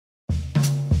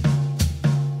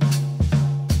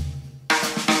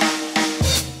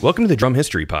Welcome to the Drum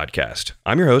History Podcast.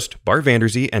 I'm your host, Bart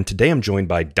Vanderzee, and today I'm joined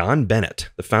by Donn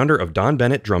Bennett, the founder of Donn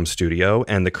Bennett Drum Studio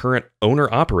and the current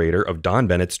owner-operator of Donn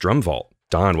Bennett's Drum Vault.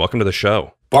 Donn, welcome to the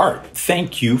show. Bart,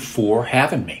 thank you for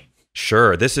having me.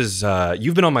 Sure. This is,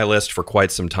 you've been on my list for quite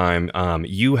some time.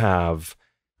 Your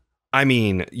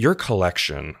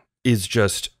collection is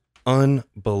just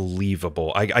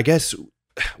unbelievable. I guess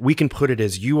we can put it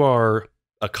as you are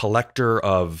a collector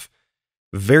of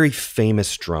very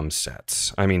famous drum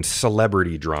sets. I mean,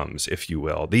 celebrity drums, if you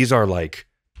will. These are like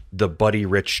the Buddy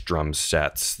Rich drum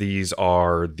sets. These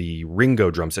are the Ringo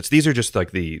drum sets. These are just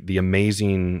like the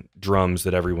amazing drums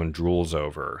that everyone drools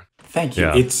over. Thank you.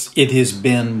 Yeah. It has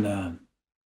been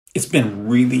it's been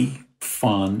really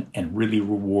fun and really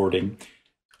rewarding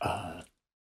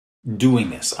doing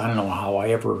this. I don't know how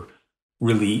I ever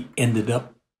really ended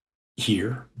up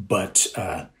here, but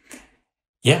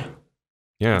yeah,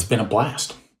 it's been a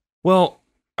blast. Well,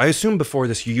 I assume before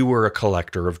this you were a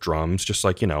collector of drums, just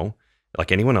like,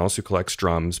 like anyone else who collects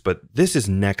drums, but this is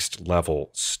next level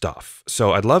stuff.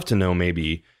 So I'd love to know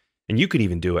maybe, and you could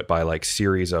even do it by like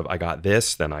series of I got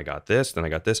this, then I got this, then I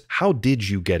got this. How did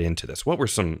you get into this? What were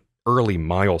some early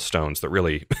milestones that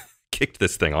really kicked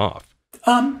this thing off?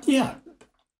 Yeah.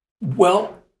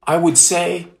 Well, I would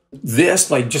say this,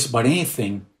 like just about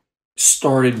anything,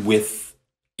 started with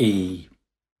a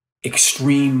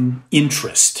extreme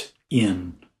interest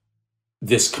in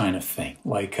this kind of thing.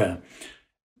 Like, I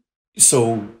was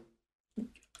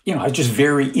just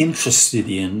very interested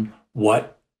in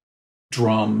what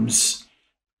drums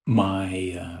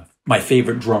my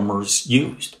favorite drummers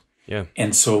used. Yeah.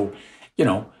 And so,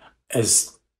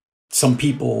 as some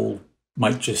people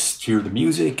might just hear the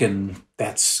music and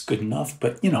that's good enough,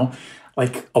 but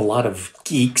like a lot of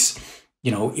geeks,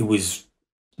 I was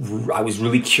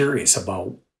really curious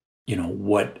about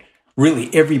what really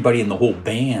everybody in the whole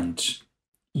band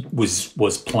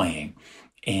was playing.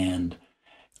 And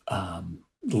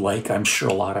like I'm sure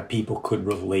a lot of people could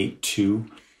relate to,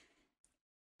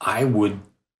 I would,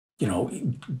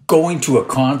 going to a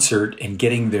concert and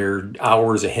getting there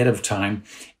hours ahead of time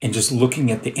and just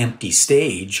looking at the empty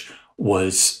stage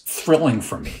was thrilling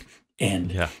for me.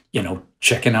 And,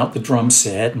 checking out the drum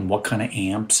set and what kind of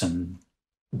amps and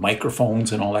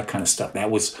microphones and all that kind of stuff.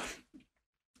 That was,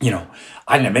 I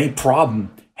didn't have any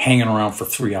problem hanging around for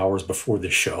 3 hours before the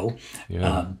show.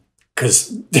 Yeah.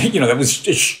 Because, that was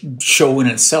a show in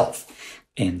itself.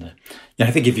 And I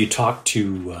think if you talk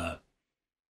to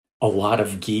a lot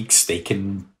of geeks, they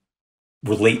can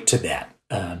relate to that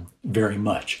very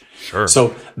much. Sure.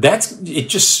 So it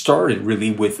just started really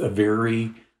with a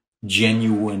very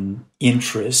genuine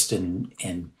interest and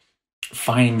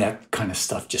finding that kind of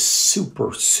stuff just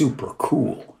super, super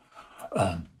cool.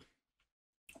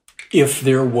 If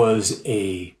there was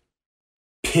a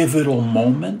pivotal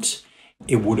moment,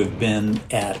 it would have been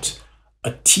at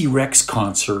a T-Rex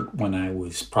concert when I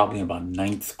was probably about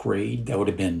 9th grade. That would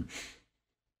have been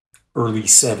early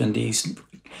 70s.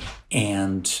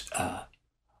 And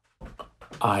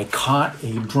I caught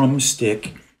a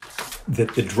drumstick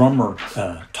that the drummer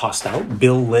tossed out,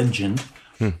 Bill Legend.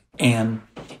 And,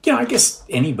 I guess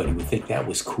anybody would think that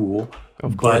was cool.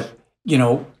 Of course.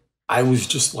 But, I was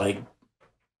just like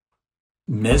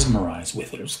mesmerized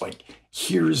with it. It was like,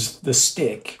 here's the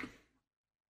stick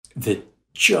that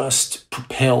just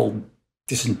propelled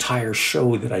this entire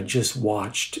show that I just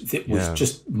watched that was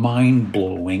just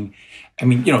mind-blowing. I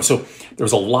mean, so there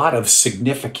was a lot of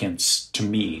significance to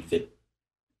me that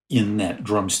in that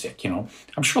drumstick,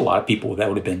 I'm sure a lot of people that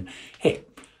would have been, hey,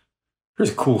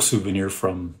 here's a cool souvenir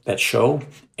from that show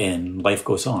and life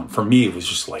goes on. For me, it was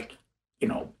just like,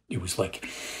 it was like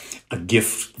a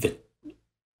gift that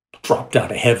dropped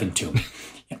out of heaven to me.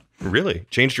 Really?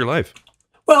 Changed your life?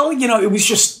 Well, it was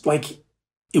just like,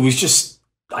 I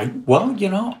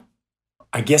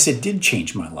guess it did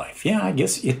change my life. Yeah, I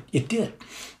guess it did.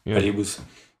 Yeah. But it was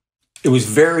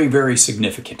very, very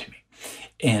significant to me.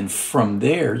 And from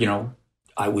there,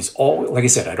 I was like I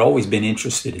said, I'd always been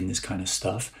interested in this kind of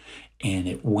stuff. And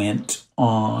it went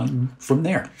on from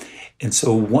there. And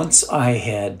so once I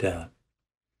had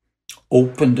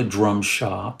opened a drum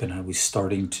shop and I was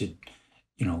starting to,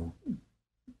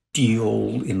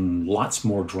 deal in lots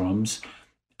more drums,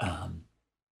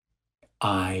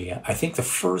 I think the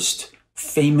first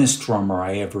famous drummer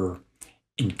I ever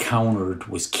encountered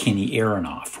was Kenny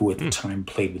Aronoff, who at the time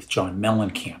played with John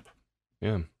Mellencamp,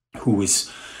 who has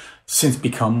since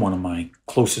become one of my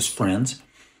closest friends.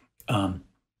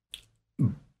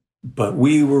 But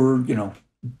we were,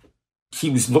 he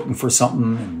was looking for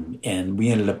something and we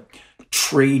ended up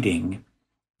trading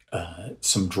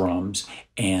some drums.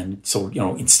 And so,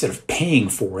 instead of paying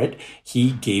for it,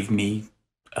 he gave me,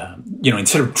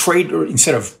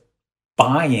 instead of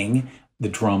buying the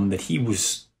drum that he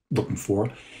was looking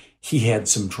for, he had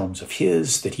some drums of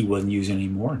his that he wasn't using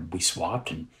anymore, and we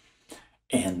swapped.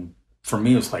 And for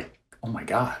me, it was like, oh my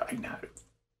God,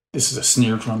 this is a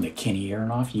snare drum that Kenny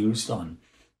Aronoff used on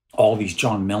all these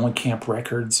John Mellencamp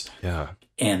records. Yeah.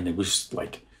 And it was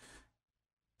like,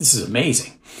 this is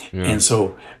amazing. Yeah. And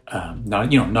so,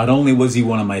 not only was he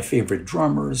one of my favorite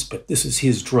drummers, but this is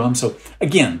his drum. So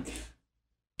again,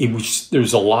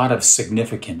 there's a lot of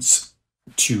significance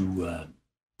to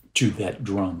that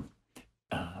drum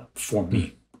for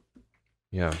me.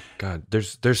 Yeah. God,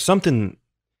 there's something,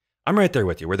 I'm right there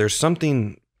with you, where there's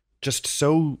something just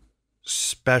so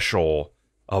special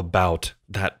about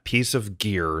that piece of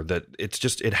gear that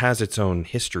it has its own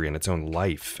history and its own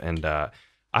life. And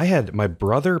my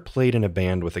brother played in a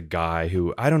band with a guy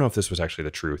who, I don't know if this was actually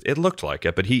the truth. It looked like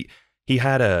it, but he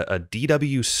had a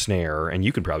DW snare, and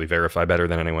you can probably verify better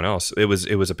than anyone else. It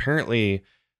was apparently,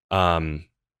 I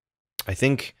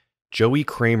think Joey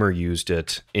Kramer used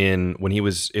it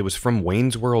it was from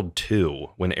Wayne's World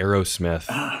 2 when Aerosmith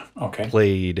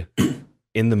played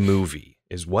in the movie,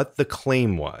 is what the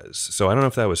claim was. So I don't know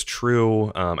if that was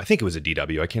true. I think it was a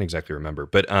DW. I can't exactly remember.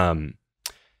 But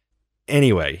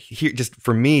anyway, here, just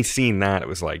for me seeing that, it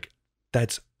was like,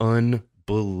 that's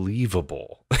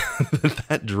unbelievable.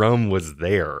 That drum was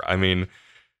there. I mean,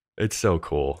 it's so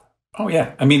cool. Oh,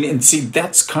 yeah. I mean, and see,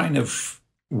 that's kind of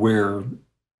where,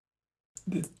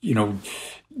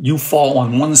 you fall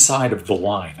on one side of the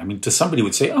line. I mean, to somebody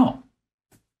would say, oh,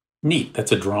 neat,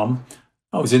 that's a drum.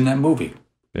 Oh, it was in that movie.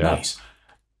 Yeah. Nice.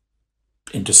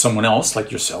 And to someone else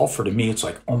like yourself, or to me, it's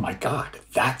like, oh my God,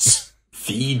 that's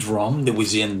the drum that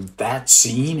was in that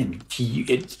scene. And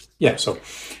so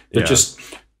there's just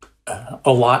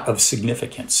a lot of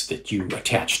significance that you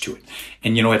attach to it.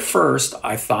 And, at first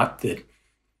I thought that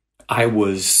I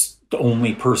was the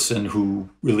only person who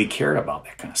really cared about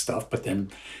that kind of stuff. But then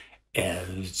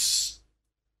as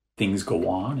things go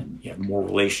on and you have more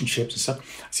relationships and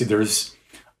stuff, I see there's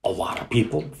a lot of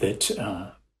people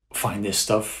that find this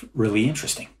stuff really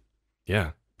interesting.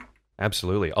 Yeah,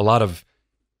 absolutely. A lot of,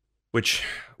 which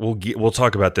we'll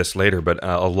talk about this later, but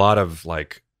a lot of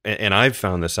and I've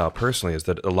found this out personally, is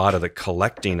that a lot of the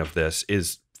collecting of this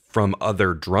is from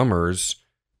other drummers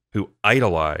who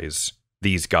idolize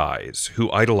these guys,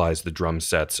 who idolize the drum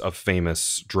sets of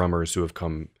famous drummers who have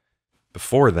come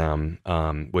before them,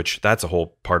 which that's a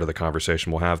whole part of the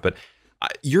conversation we'll have. But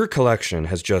your collection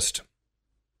has just,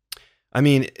 I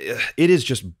mean, it is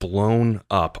just blown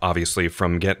up, obviously,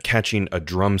 from catching a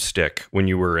drumstick when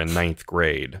you were in ninth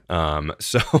grade.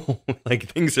 So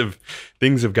things have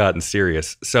gotten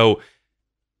serious. So,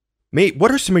 mate,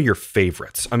 what are some of your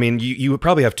favorites? I mean, you would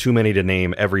probably have too many to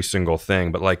name every single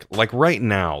thing, but like right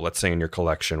now, let's say in your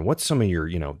collection, what's some of your,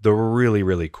 the really,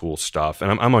 really cool stuff?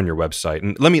 And I'm on your website,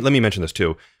 and let me mention this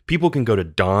too. People can go to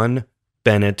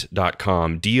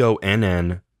DonnBennett.com,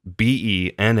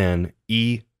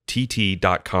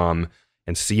 DonnBennett.com,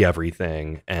 and see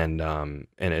everything, and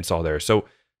it's all there. So,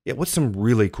 yeah, what's some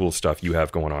really cool stuff you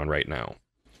have going on right now?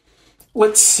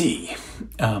 Let's see.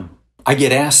 I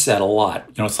get asked that a lot.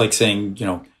 It's like saying,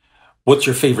 what's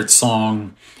your favorite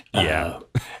song? Yeah.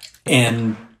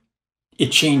 And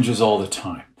it changes all the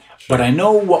time. Sure. But I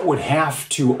know what would have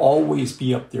to always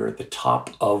be up there at the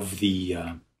top of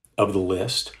the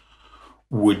list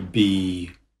would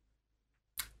be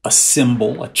a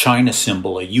cymbal, a China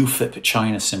cymbal, a UFIP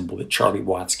China cymbal that Charlie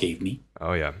Watts gave me.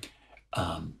 Oh, yeah.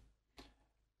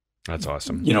 That's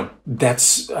awesome.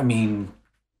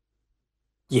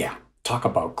 Yeah. Talk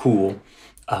about cool.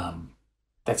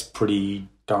 That's pretty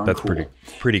darn cool. That's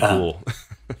pretty cool.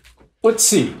 Let's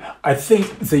see. I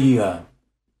think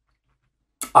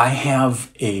I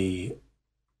have a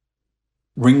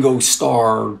Ringo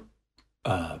Starr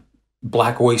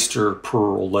Black Oyster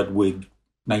Pearl Ludwig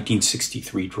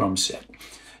 1963 drum set.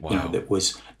 Wow. That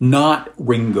was not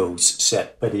Ringo's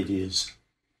set, but it is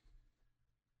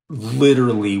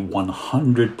literally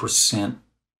 100%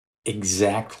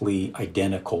 exactly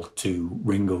identical to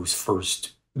Ringo's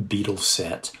first Beatles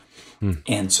set.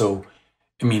 And so,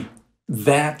 I mean,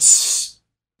 that's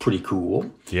pretty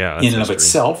cool in and of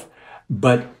itself.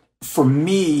 But for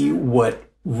me, what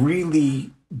really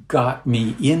got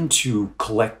me into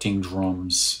collecting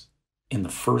drums in the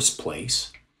first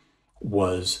place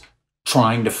was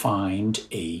trying to find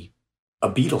a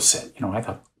Beatles set.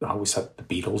 I always thought the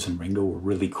Beatles and Ringo were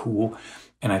really cool.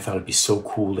 And I thought it'd be so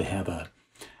cool to have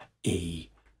a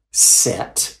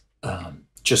set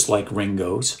just like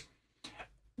Ringo's.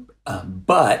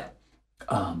 But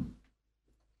um,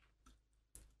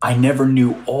 I never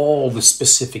knew all the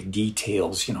specific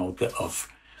details, of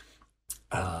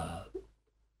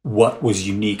what was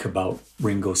unique about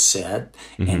Ringo's set.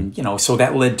 And, so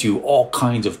that led to all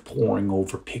kinds of poring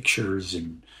over pictures.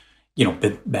 And,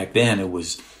 back then it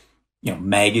was,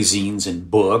 magazines and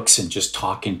books and just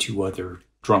talking to other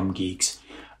drum geeks.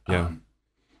 Yeah.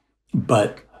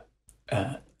 But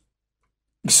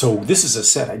so this is a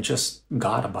set I just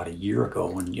got about a year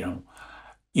ago. And,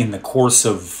 in the course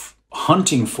of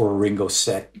hunting for a Ringo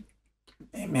set,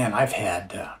 man, I've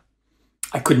had,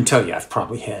 I couldn't tell you, I've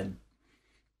probably had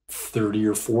 30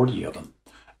 or 40 of them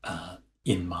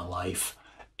in my life,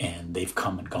 and they've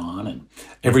come and gone. And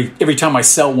every time I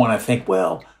sell one, I think,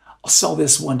 well, I'll sell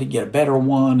this one to get a better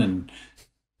one, and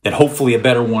then hopefully a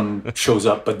better one shows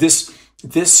up. But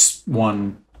this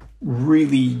one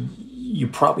really, you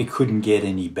probably couldn't get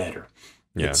any better.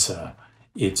 Yeah.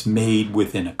 It's made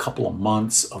within a couple of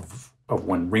months of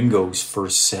when Ringo's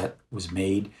first set was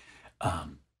made.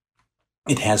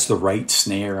 It has the right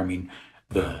snare.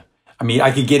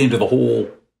 I could get into the whole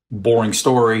boring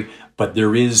story, but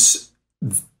there is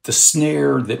the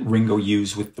snare that Ringo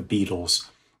used with the Beatles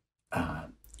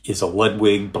is a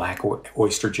Ludwig Black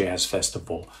Oyster Jazz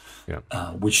Festival,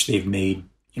 which they've made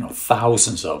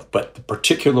thousands of. But the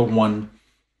particular one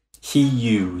he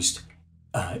used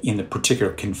in the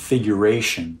particular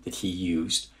configuration that he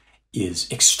used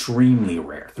is extremely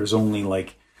rare. There's only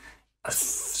like a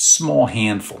small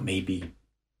handful, maybe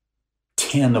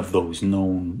 10 of those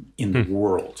known in the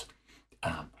world.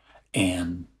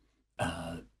 And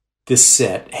this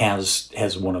set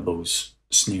has one of those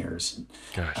snares.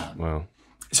 Gosh, wow.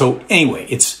 So anyway,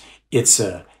 it's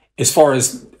as far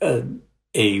as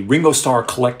a Ringo Starr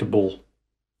collectible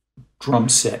drum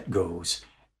set goes,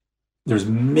 there's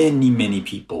many, many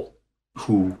people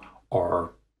who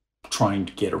are trying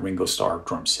to get a Ringo Starr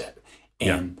drum set.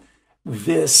 And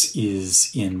this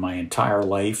is, in my entire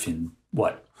life, in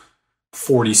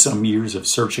 40 some years of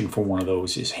searching for one of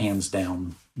those, is hands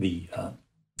down the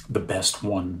best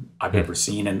one I've ever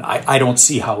seen. And I don't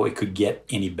see how it could get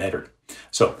any better.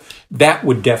 So that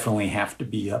would definitely have to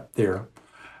be up there.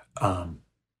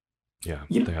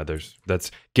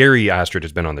 That's Gary Astrid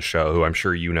has been on the show, who I'm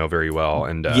sure you know very well.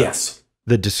 And yes.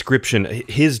 The description,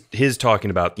 his talking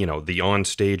about, the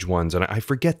on-stage ones, and I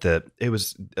forget that it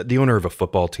was the owner of a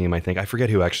football team, I think. I forget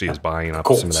who actually is buying up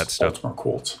some of that stuff. Baltimore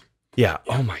Colts. Yeah.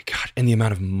 Oh my God. And the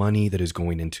amount of money that is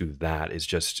going into that is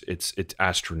just, it's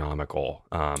astronomical.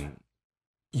 Unbelievable.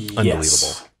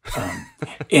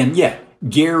 And yeah,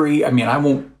 Gary, I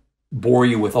won't bore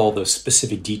you with all the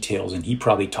specific details, and he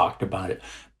probably talked about it.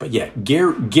 But yeah,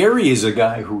 Gary is a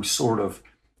guy who sort of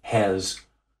has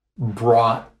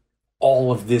brought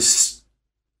all of this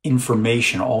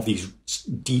information, all these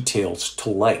details to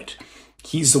light.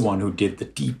 He's the one who did the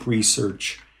deep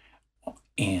research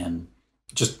and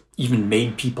just even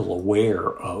made people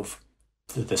aware of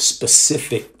the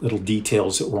specific little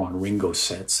details that were on Ringo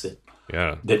sets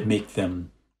that make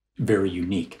them very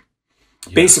unique.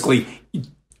 Yeah. Basically,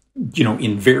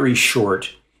 in very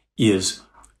short is,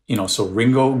 so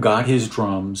Ringo got his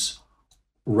drums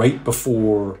right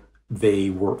before they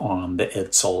were on the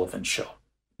Ed Sullivan Show.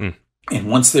 And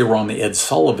once they were on the Ed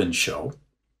Sullivan Show,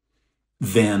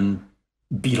 then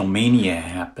Beatlemania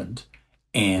happened,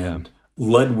 and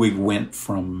Ludwig went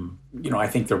from, I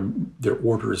think their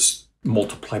orders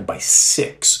multiplied by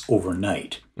 6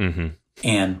 overnight.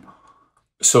 And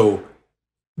so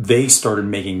they started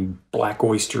making Black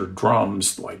Oyster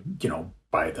drums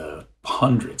by the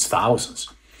hundreds, thousands.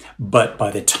 But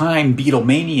by the time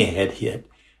Beatlemania had hit,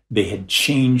 they had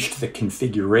changed the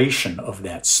configuration of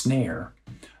that snare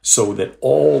so that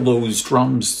all those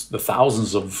drums, the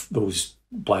thousands of those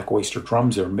Black Oyster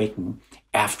drums they were making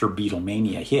after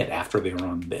Beatlemania hit, after they were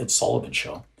on the Ed Sullivan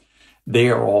Show, they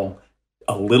are all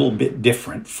a little bit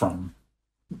different from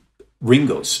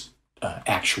Ringo's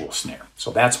actual snare.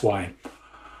 So that's why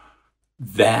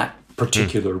that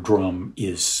particular drum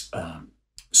is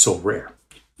so rare.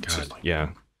 God,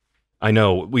 yeah. I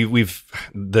know we've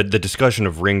the discussion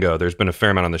of Ringo. There's been a fair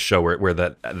amount on the show where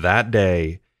that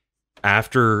day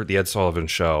after the Ed Sullivan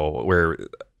Show, where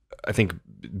I think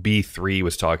B3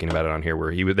 was talking about it on here,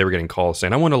 where they were getting calls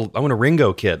saying, I want a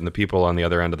Ringo kit, and the people on the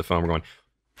other end of the phone were going,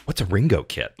 "What's a Ringo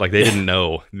kit?" Like they didn't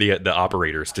know, the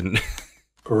operators didn't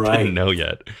didn't know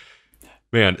yet.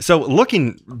 Man, so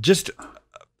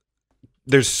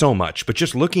there's so much, but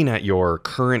just looking at your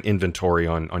current inventory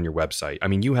on your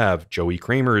website, you have Joey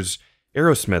Kramer's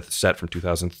Aerosmith set from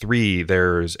 2003.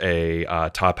 There's a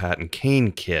Top Hat and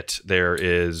Cane kit.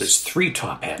 There's 3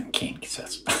 Top Hat and Cane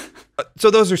sets.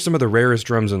 So those are some of the rarest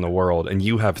drums in the world, and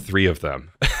you have 3 of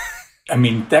them. I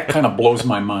mean, that kind of blows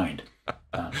my mind.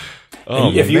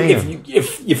 Oh, if man.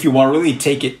 if you want to really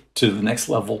take it to the next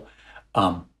level,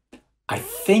 I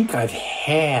think I've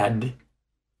had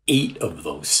 8 of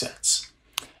those sets.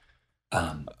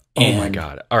 Oh my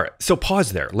God. All right. So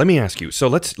pause there. Let me ask you. So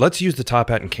let's use the Top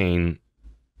Hat and Cane,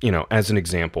 as an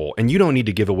example. And you don't need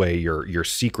to give away your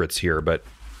secrets here, but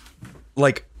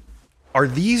like, are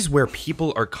these where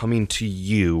people are coming to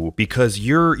you because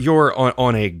you're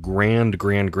on a grand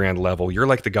level? You're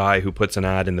like the guy who puts an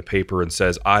ad in the paper and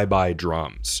says, "I buy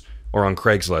drums," or on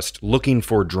Craigslist looking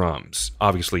for drums.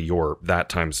 Obviously, you're that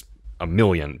times a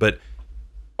million. But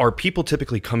are people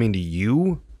typically coming to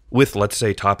you with, let's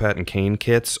say, Top Hat and Cane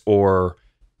kits, or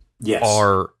yes,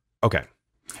 okay?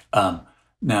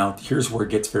 Now here's where it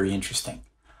gets very interesting.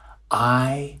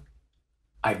 I've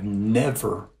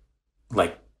never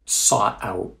sought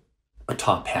out a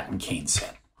Top Hat and Cane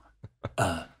set.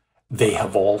 They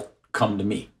have all come to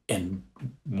me. And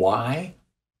why?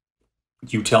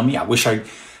 You tell me.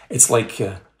 It's like,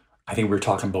 I think we were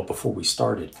talking about before we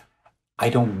started. I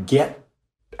don't get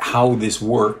how this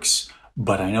works,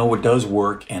 but I know it does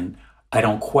work, and I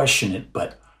don't question it,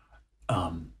 but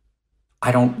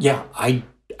I don't,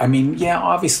 I mean,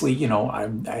 obviously, I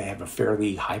have a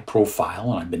fairly high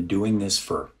profile, and I've been doing this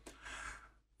for,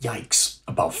 yikes,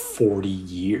 about 40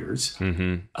 years.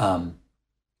 Mm-hmm.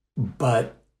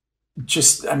 But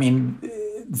just, I mean,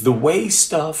 the way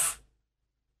stuff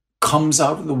comes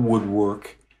out of the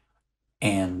woodwork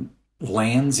and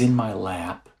lands in my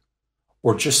lap,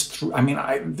 or just through, I mean,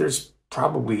 there's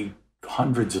probably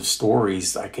hundreds of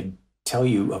stories I could tell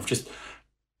you of just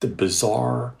the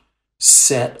bizarre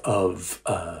set of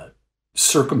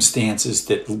circumstances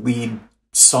that lead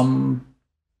some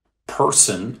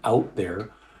person out there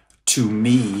to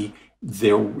me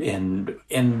there, and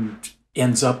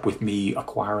ends up with me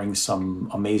acquiring some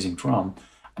amazing drum.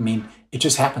 I mean, it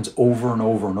just happens over and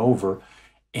over and over.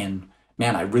 And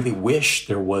man, I really wish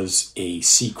there was a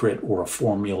secret or a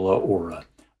formula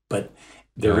but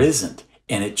there isn't.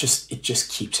 And it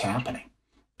just keeps happening.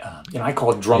 I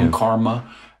call it drum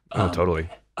karma. Totally.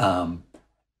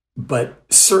 But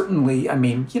certainly, I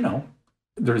mean,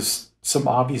 there's some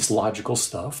obvious logical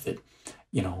stuff that,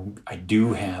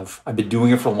 I've been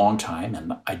doing it for a long time,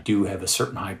 and I do have a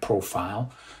certain high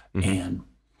profile. Mm-hmm.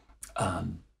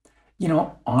 And,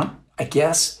 I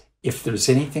guess if there's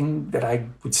anything that I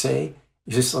would say,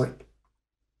 it's just like,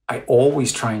 I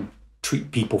always try and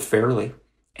treat people fairly.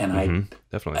 And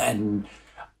definitely. And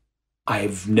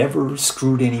I've never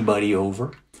screwed anybody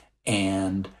over.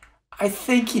 And I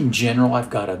think in general, I've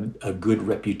got a good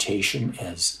reputation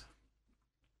as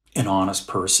an honest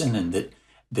person, and that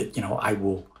I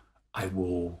will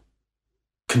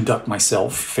conduct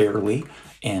myself fairly,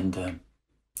 and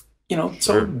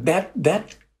so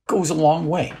that goes a long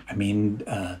way. I mean,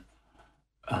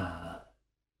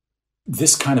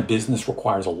 this kind of business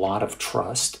requires a lot of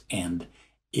trust, and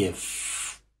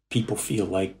if people feel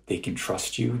like they can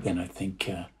trust you, then I think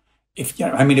if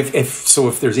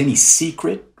there's any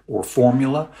secret or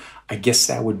formula, I guess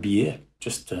that would be it.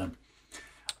 Just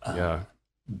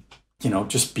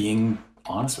just being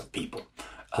honest with people.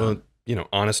 Well,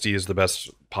 honesty is the best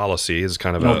policy is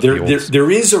kind of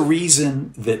there is a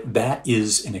reason that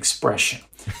is an expression,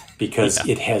 because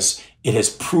it has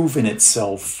proven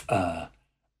itself,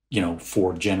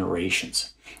 for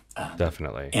generations.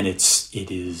 Definitely. And it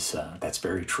is that's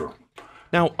very true.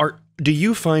 Now, do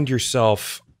you find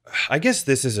yourself, I guess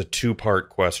this is a 2-part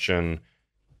question.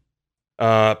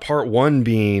 Part 1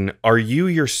 being, are you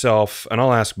yourself, and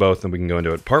I'll ask both and we can go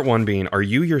into it. Part 1 being, are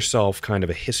you yourself kind of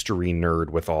a history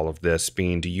nerd with all of this?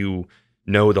 Being, do you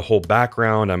know the whole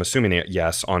background? I'm assuming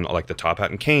yes, on like the Top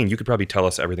Hat and Cane. You could probably tell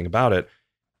us everything about it.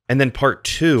 And then part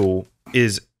 2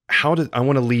 is, I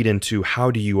want to lead into,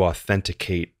 how do you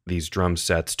authenticate these drum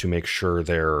sets to make sure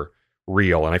they're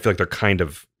real? And I feel like they're kind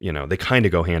of, they kind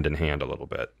of go hand in hand a little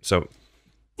bit. So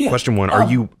question 1, are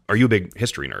you a big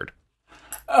history nerd?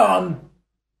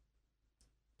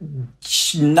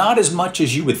 Not as much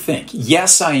as you would think.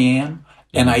 Yes, I am.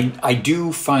 And I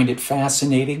do find it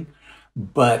fascinating,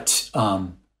 but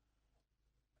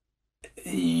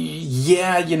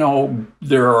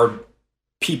there are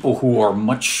people who are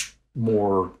much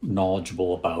more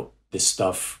knowledgeable about this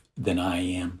stuff than I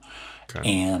am. Okay.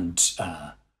 And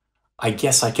I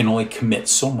guess I can only commit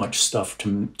so much stuff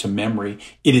to memory.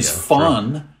 It is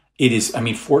fun. True. It is,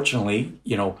 fortunately,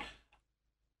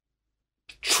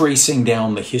 tracing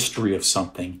down the history of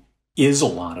something is a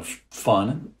lot of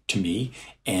fun to me.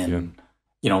 And,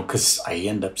 because I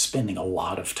end up spending a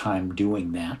lot of time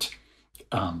doing that.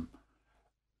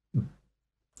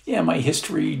 Am I a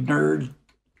history nerd?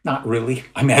 Not really.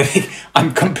 I mean, I think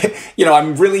I'm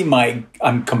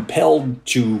compelled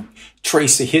to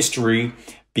trace the history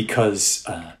because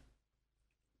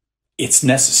it's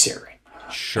necessary.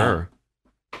 Sure.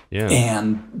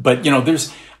 Yeah. But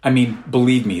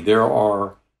believe me, there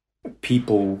are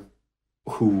people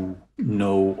who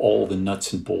know all the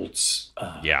nuts and bolts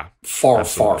Yeah. far,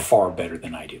 Absolutely. far better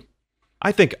than I do.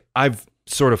 I think I've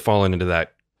sort of fallen into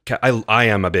that. I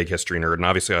am a big history nerd, and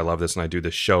obviously I love this and I do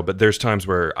this show, but there's times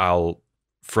where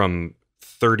from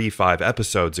 35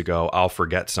 episodes ago, I'll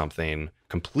forget something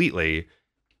completely.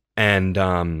 And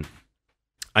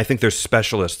I think there's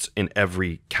specialists in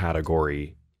every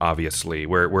category, obviously,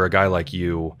 where a guy like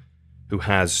you who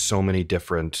has so many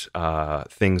different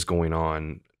things going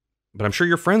on, but I'm sure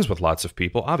you're friends with lots of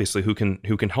people, obviously, who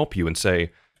can help you and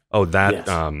say, oh, that,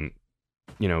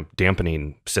 Yes.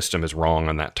 Dampening system is wrong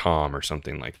on that tom or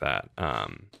something like that.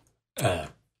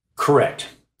 Correct.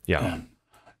 Yeah.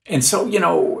 And so,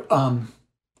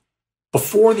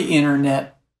 before the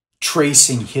internet,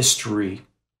 tracing history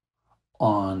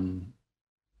on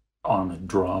a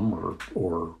drum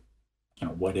or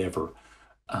whatever,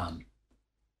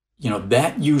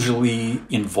 that usually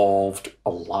involved a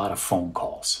lot of phone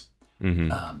calls.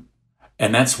 Mm-hmm.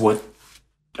 And that's what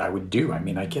I would do. I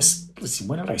mean, I guess, let's see,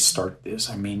 when did I start this?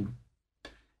 I mean,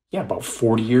 yeah, about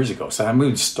 40 years ago. So I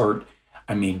would start,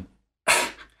 I mean,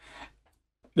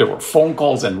 there were phone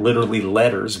calls and literally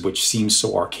letters, which seems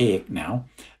so archaic now.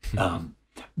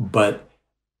 But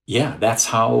yeah, that's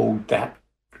how that,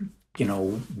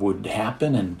 would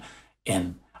happen.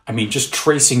 And I mean, just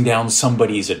tracing down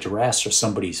somebody's address or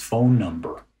somebody's phone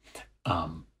number,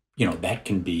 that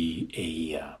can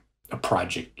be a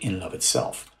project in and of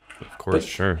itself. Of course,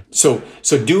 sure. So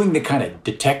doing the kind of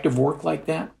detective work like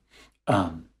that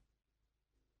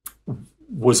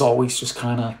was always just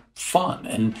kind of fun.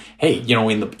 And hey,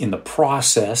 in the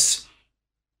process,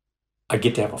 I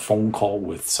get to have a phone call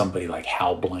with somebody like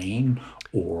Hal Blaine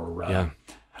or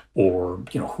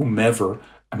whomever.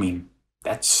 I mean,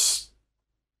 that's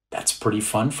pretty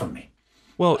fun for me.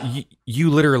 Well,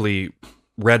 you literally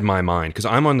read my mind, because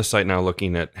I'm on the site now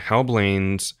looking at Hal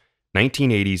Blaine's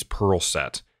 1980s Pearl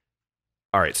set.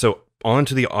 All right, so on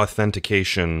to the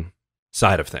authentication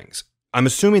side of things. I'm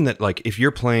assuming that, like, if you're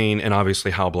playing, and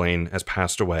obviously Hal Blaine has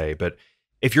passed away, but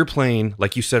if you're playing,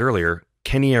 like you said earlier,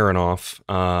 Kenny Aronoff,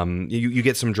 you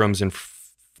get some drums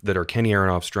that are Kenny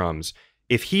Aronoff's drums.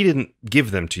 If he didn't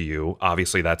give them to you,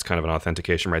 obviously that's kind of an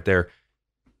authentication right there.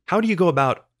 How do you go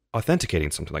about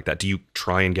authenticating something like that? Do you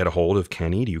try and get a hold of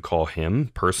Kenny? Do you call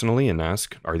him personally and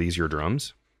ask, are these your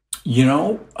drums?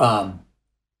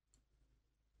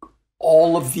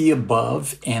 All of the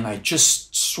above, and I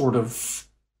just sort of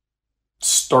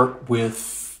start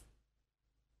with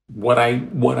what I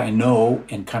know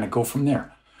and kind of go from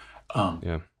there.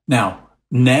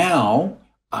 Now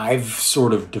I've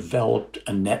sort of developed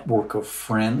a network of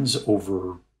friends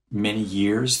over many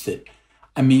years that,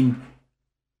 I mean,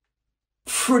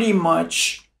 pretty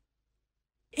much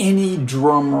any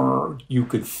drummer you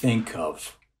could think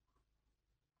of,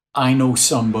 I know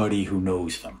somebody who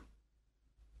knows them.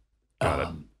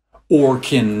 Or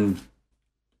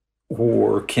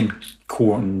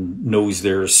knows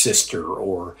their sister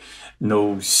or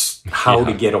knows how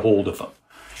to get a hold of them.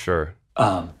 Sure.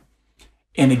 And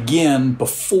again,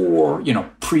 before,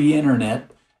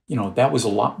 pre-internet, that was a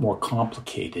lot more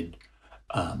complicated.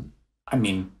 I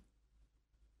mean,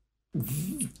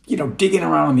 digging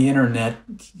around on the internet,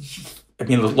 I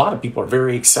mean, a lot of people are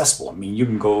very accessible. I mean, you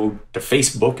can go to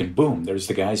Facebook and boom, there's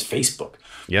the guy's Facebook.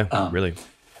 Yeah, really.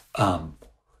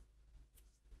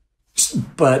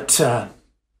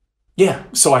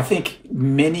 So I think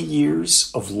many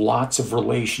years of lots of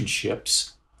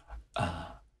relationships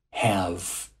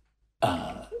have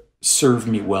served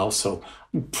me well. So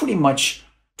I pretty much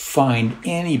find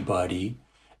anybody.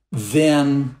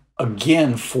 Then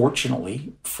again,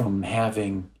 fortunately, from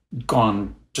having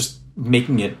gone, just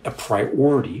making it a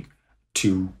priority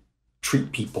to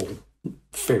treat people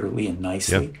fairly and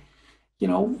nicely.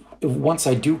 Yep. Once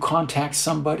I do contact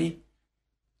somebody,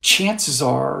 chances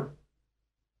are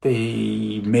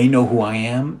they may know who I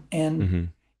am, and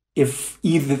if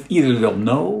either they'll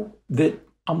know that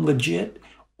I'm legit,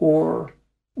 or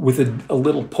with a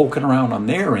little poking around on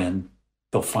their end,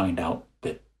 they'll find out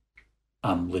that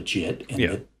I'm legit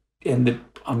and that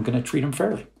I'm going to treat them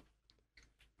fairly.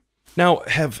 Now,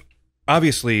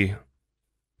 obviously,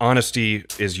 honesty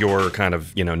is your kind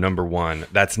of, number one.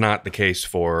 That's not the case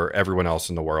for everyone else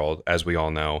in the world, as we all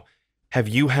know. Have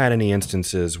you had any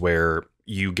instances where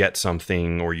you get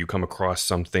something or you come across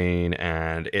something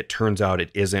and it turns out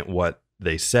it isn't what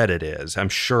they said it is. I'm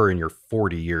sure in your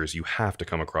 40 years you have to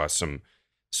come across some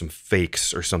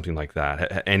fakes or something like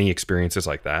that. Any experiences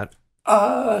like that?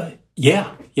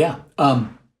 Yeah.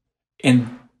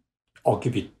 And I'll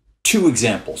give you two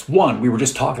examples. One, we were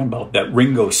just talking about that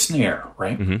Ringo snare,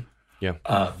 right? Mm-hmm.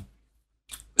 Yeah.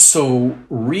 So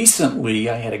recently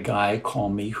I had a guy call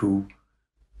me who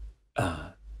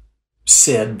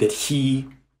said that he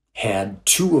had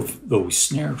two of those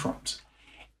snare drums.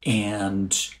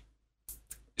 And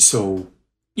so,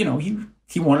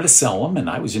 he wanted to sell them, and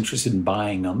I was interested in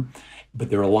buying them, but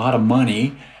they're a lot of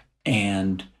money.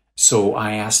 And so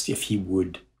I asked if he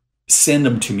would send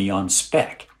them to me on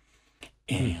spec,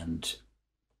 and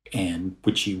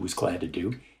which he was glad to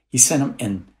do. He sent them,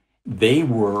 and they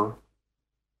were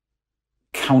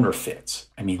counterfeits.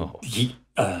 I mean,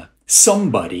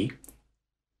 somebody,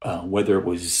 whether it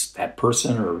was that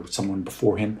person or someone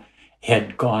before him,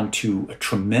 had gone to a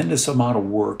tremendous amount of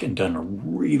work and done a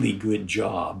really good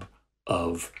job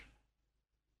of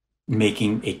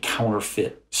making a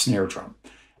counterfeit snare drum.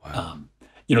 Wow.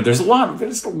 There's a lot of,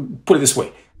 let's put it this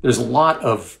way, there's a lot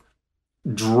of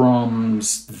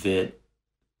drums that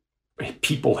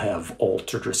people have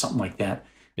altered or something like that.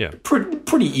 Yeah.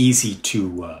 Pretty easy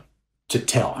to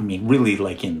tell. I mean, really,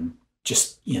 like in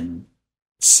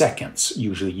seconds,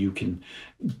 usually you can,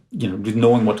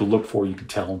 knowing what to look for, you can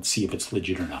tell and see if it's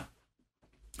legit or not.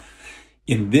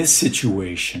 In this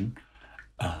situation,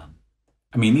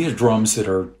 these are drums that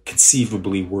are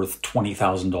conceivably worth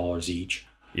 $20,000 each.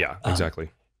 Yeah, exactly.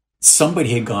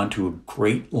 Somebody had gone to a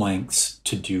great lengths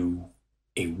to do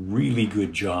a really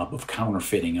good job of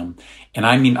counterfeiting them. And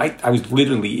I was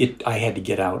literally, I had to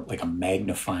get out like a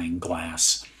magnifying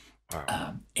glass.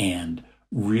 Wow. And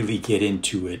really get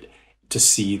into it to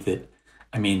see that,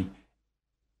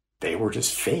 they were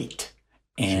just faked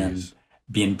and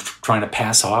trying to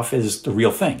pass off as the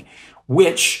real thing,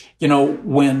 which,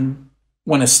 when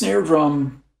a snare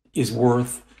drum is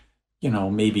worth,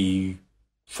 maybe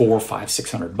 $400,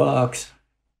 $500, $600,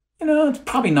 it's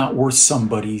probably not worth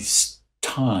somebody's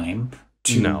time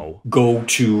to go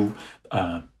to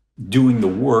doing the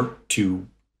work to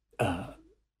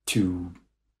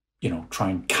try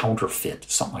and counterfeit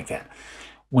something like that.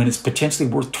 When it's potentially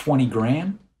worth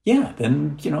 $20,000,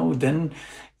 then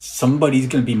somebody's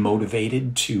going to be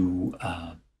motivated to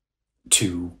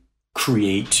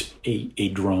create a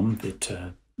drum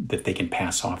that they can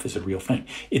pass off as a real thing.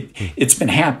 It's been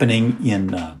happening in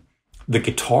the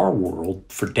guitar world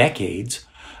for decades,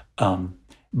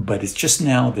 but it's just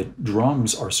now that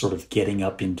drums are sort of getting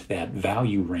up into that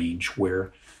value range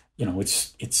where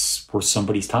it's worth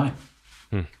somebody's time.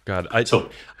 God,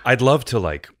 I'd love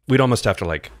to we'd almost have to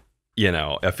I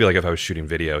feel like if I was shooting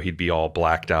video, he'd be all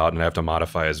blacked out and I'd have to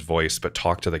modify his voice, but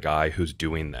talk to the guy who's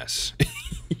doing this.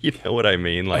 You know what I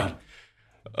mean? Like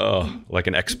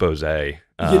an expose. And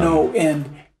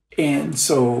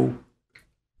so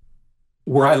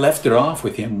where I left it off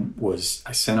with him was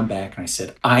I sent him back and I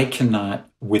said, I cannot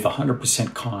with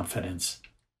 100% confidence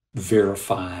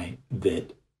verify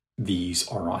that these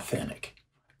are authentic.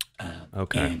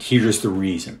 Okay. And here's the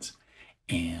reasons.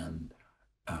 And,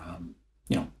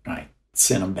 I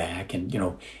sent him back and,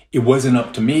 it wasn't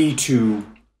up to me to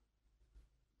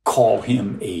call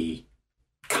him a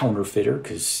counterfeiter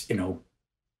because,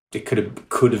 it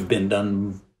could have been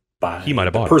done by he might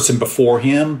have bought the person before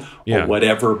him or Yeah.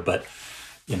 whatever. But,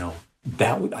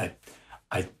 that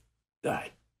I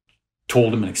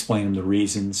told him and explained him the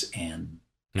reasons. And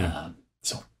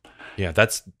so. Yeah,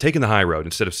 that's taking the high road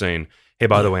instead of saying, hey,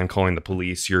 by the way, I'm calling the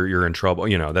police. You're in trouble.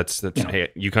 That's hey,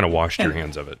 you kind of washed your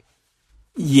hands of it.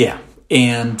 Yeah.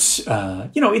 And,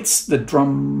 it's the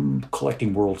drum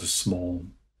collecting world is a small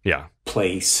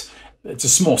place. It's a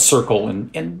small circle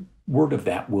and word of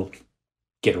that will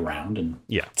get around. And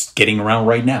it's getting around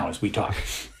right now as we talk.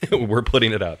 We're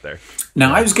putting it out there.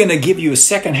 Now, I was going to give you a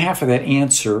second half of that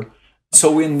answer.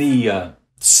 So in the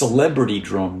celebrity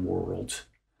drum world,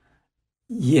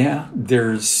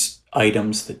 there's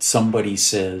items that somebody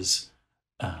says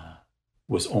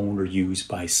was owned or used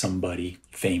by somebody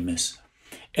famous.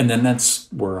 And then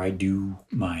that's where I do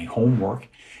my homework.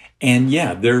 And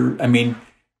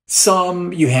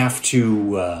some you have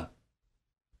to,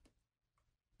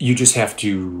 you just have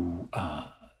to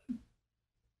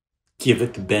give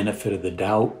it the benefit of the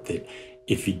doubt that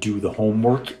if you do the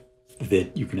homework,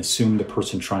 that you can assume the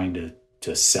person trying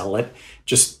to sell it,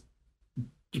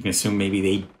 you can assume maybe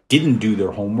they didn't do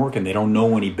their homework and they don't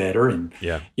know any better. And,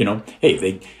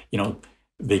 hey,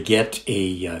 they get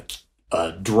a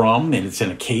drum and it's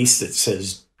in a case that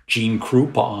says Gene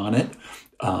Krupa on it.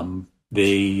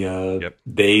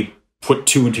 They put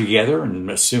two and two together and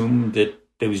assume that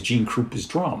that was Gene Krupa's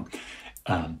drum.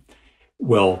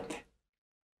 Well,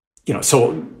 you know,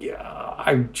 so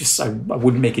I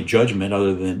wouldn't make a judgment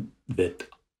other than that.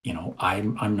 You know,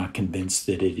 I'm not convinced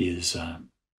that it is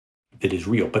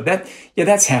real. But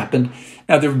that's happened.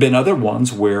 Now there have been other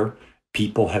ones where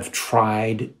people have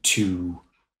tried to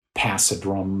pass a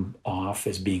drum off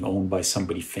as being owned by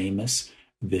somebody famous,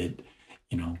 that,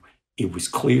 you know, it was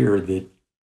clear that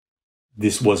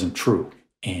this wasn't true.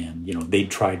 And, you know, they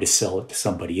tried to sell it to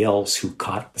somebody else who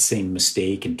caught the same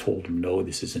mistake and told them, no,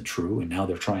 this isn't true. And now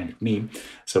they're trying it with me.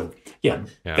 So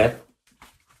that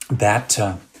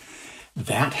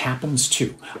happens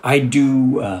too. I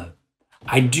do,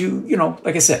 you know,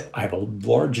 like I said, I have a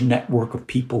large network of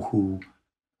people who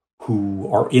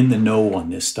are in the know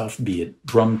on this stuff, be it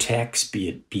drum techs, be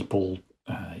it people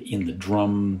in the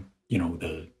drum, you know,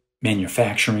 the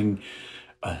manufacturing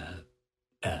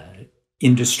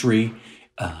industry,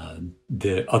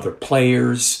 the other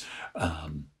players.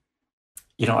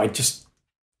 You know,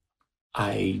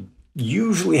 I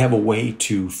usually have a way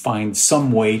to find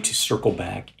some way to circle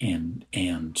back and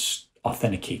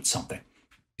authenticate something.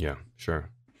 Yeah, sure.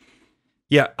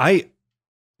 Yeah,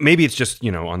 maybe it's just,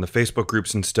 you know, on the Facebook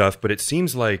groups and stuff, but it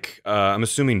seems like, I'm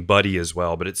assuming Buddy as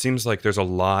well, but it seems like there's a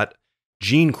lot,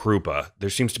 Gene Krupa,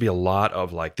 there seems to be a lot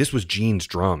of like, this was Gene's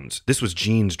drums, this was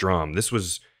Gene's drum, this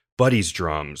was Buddy's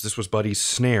drums, this was Buddy's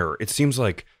snare. It seems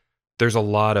like there's a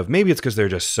lot of, maybe it's because they're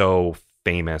just so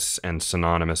famous and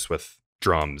synonymous with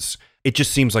drums. It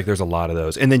just seems like there's a lot of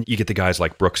those. And then you get the guys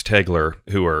like Brooks Tegler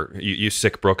who are, you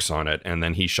sick Brooks on it, and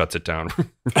then he shuts it down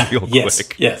real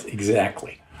quick. Yes,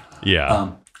 exactly.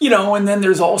 Yeah. You know, and then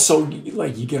there's also,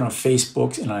 like, you get on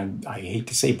Facebook, and I hate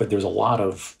to say it, but there's a lot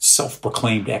of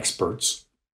self-proclaimed experts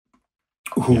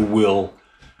who will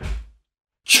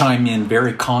chime in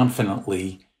very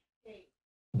confidently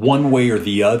one way or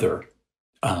the other,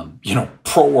 you know,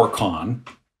 pro or con.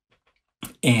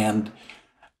 And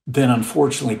then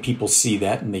unfortunately people see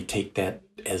that and they take that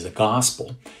as a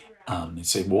gospel. And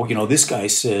say, well, you know, this guy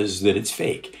says that it's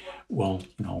fake. Well,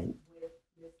 you know,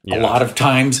 a lot of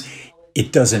times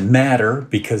it doesn't matter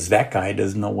because that guy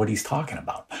doesn't know what he's talking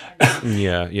about.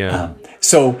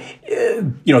 So,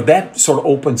 you know, that sort of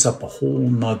opens up a whole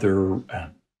nother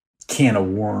can of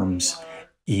worms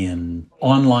in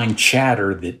online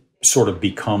chatter that sort of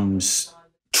becomes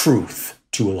truth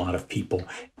to a lot of people.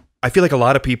 I feel like a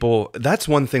lot of people, that's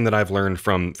one thing that I've learned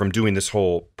from doing this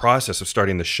whole process of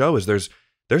starting the show, is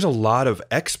there's a lot of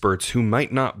experts who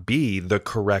might not be the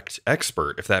correct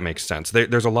expert, if that makes sense.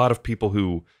 There's a lot of people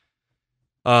who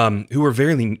are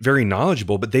very, very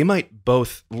knowledgeable, but they might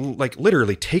both, like,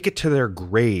 literally take it to their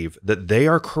grave that they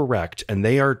are correct, and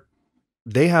they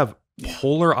have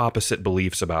polar opposite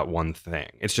beliefs about one thing.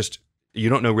 It's just, you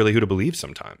don't know really who to believe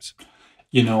sometimes.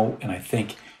 You know, and I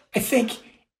think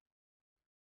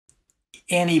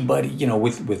anybody, you know,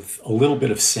 with a little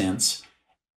bit of sense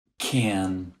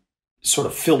can sort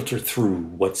of filter through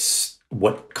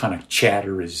what kind of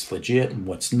chatter is legit and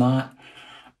what's not.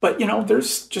 But, you know,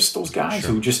 there's just those guys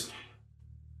who just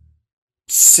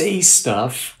say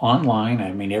stuff online.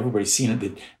 I mean, everybody's seen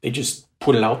it. They just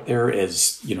put it out there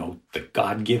as, you know, the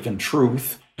God-given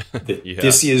truth that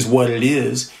this is what it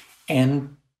is.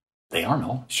 And they don't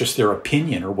know. It's just their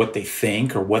opinion or what they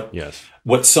think or what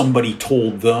somebody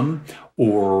told them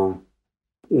or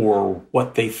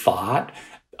what they thought.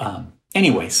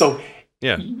 Anyway, so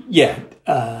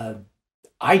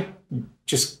I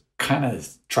just kind of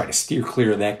try to steer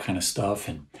clear of that kind of stuff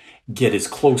and get as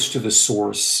close to the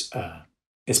source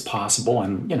as possible.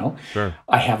 And, you know,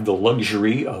 I have the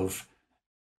luxury of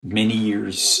many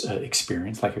years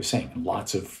experience, like I was saying,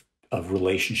 lots of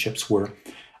relationships where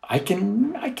I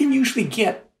can usually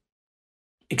get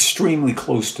extremely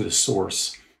close to the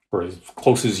source, or as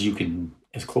close as you can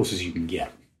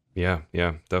get. Yeah,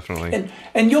 definitely.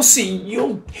 And you'll see,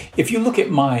 if you look at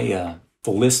my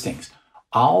the listings,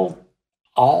 I'll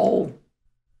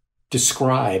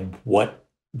describe what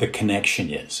the connection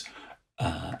is,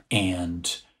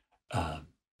 and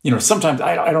you know, sometimes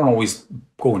I don't always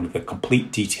go into the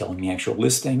complete detail in the actual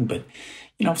listing, but,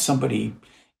 you know, if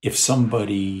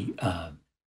somebody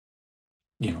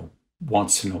you know,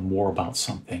 wants to know more about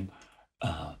something,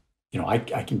 you know, I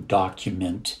can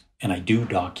document, and I do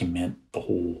document the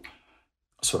whole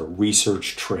sort of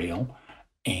research trail.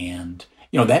 And,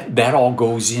 you know, that all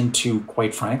goes into,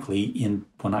 quite frankly,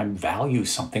 when I value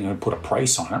something, I put a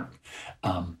price on it.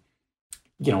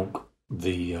 You know,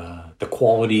 the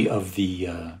quality of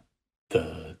the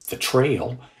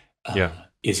trail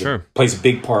plays a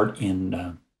big part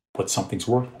in what something's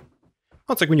worth. Well,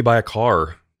 it's like when you buy a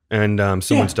car. and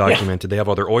someone's Yeah, yeah. documented, they have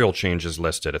all their oil changes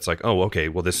listed. It's like, oh, okay,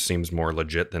 well, this seems more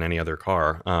legit than any other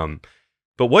car.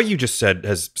 But what you just said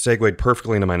has segued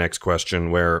perfectly into my next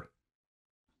question, where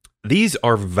these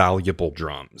are valuable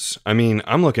drums. I mean,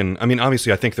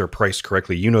 obviously, I think they're priced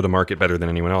correctly. You know the market better than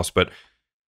anyone else, but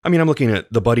I mean, I'm looking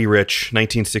at the Buddy Rich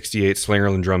 1968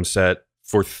 Slingerland drum set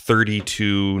for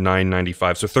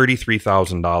 $32,995, so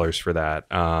 $33,000 for that.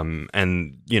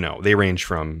 And they range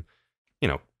from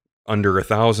under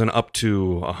 1,000 up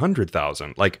to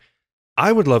 100,000. Like,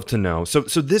 I would love to know. So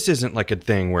this isn't like a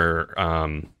thing where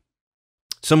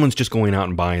someone's just going out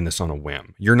and buying this on a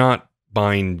whim. You're not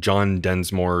buying John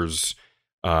Densmore's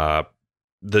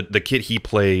the kit he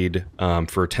played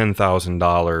for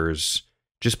 $10,000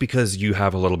 just because you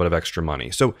have a little bit of extra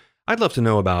money. So I'd love to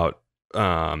know about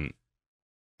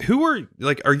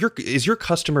is your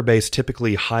customer base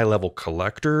typically high level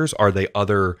collectors? Are they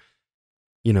other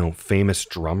famous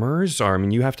drummers? Or I mean,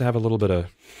 you have to have a little bit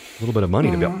of money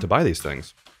to be able to buy these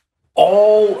things.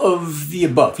 All of the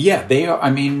above. Yeah, they are. I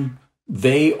mean,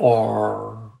 they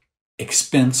are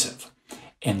expensive.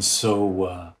 And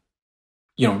so,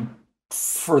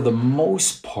 for the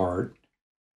most part,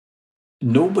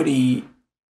 nobody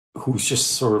who's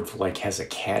just sort of like has a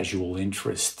casual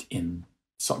interest in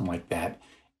something like that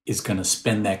is going to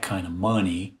spend that kind of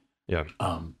money. Yeah.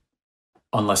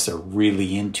 Unless they're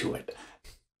really into it.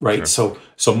 Right. Sure.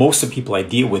 So most of the people I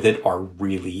deal with it are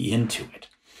really into it.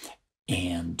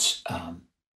 And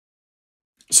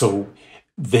so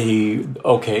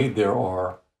there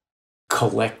are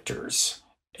collectors.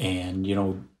 And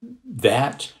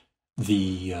that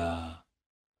the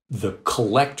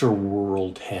collector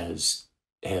world has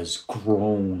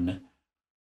grown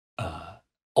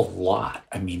a lot.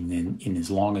 I mean, in as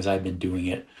long as I've been doing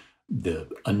it,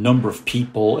 a number of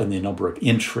people and the number of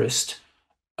interest,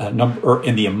 and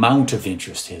the amount of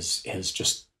interest has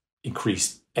just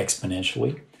increased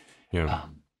exponentially. Yeah.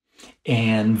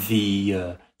 And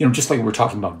just like we were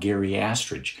talking about Gary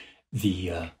Astridge,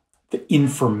 the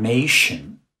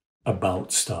information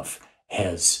about stuff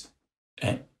has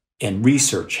and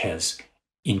research has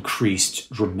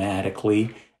increased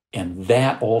dramatically, and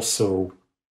that also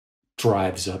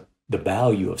drives up the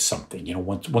value of something.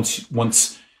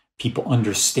 Once people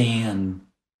understand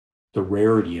the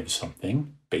rarity of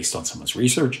something based on someone's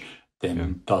research,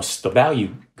 then thus the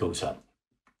value goes up.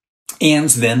 And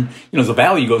then, the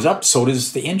value goes up, so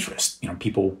does the interest.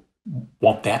 People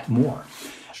want that more.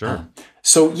 Sure.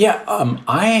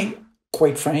 I,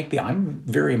 quite frankly, I'm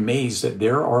very amazed that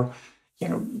there are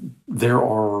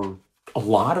a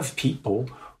lot of people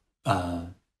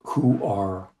who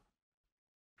are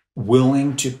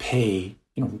willing to pay,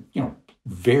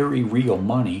 very real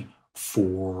money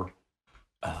for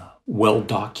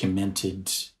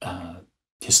well-documented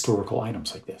historical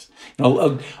items like this.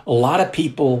 A lot of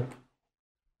people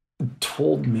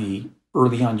told me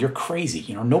early on, "You're crazy.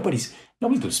 Nobody's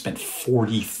going to spend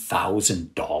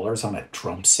 $40,000 on a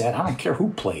drum set. I don't care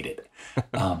who played it."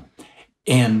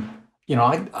 And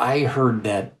I heard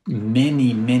that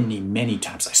many, many, many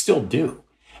times. I still do,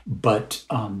 but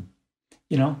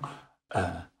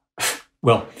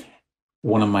well,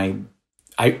 one of my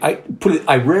I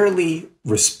rarely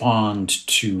respond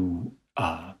to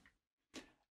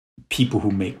people who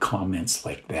make comments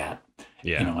like that.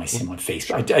 Yeah. I see them on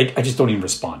Facebook. I just don't even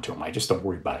respond to them. I just don't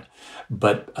worry about it.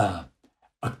 But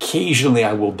occasionally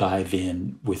I will dive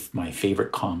in with my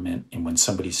favorite comment. And when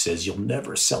somebody says, "You'll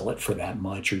never sell it for that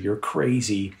much," or "You're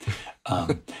crazy,"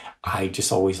 I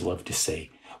just always love to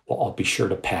say, "Well, I'll be sure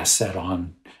to pass that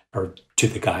on or to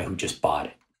the guy who just bought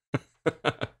it."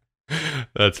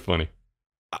 That's funny.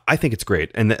 I think it's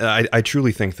great. And I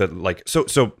truly think that, like,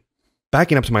 so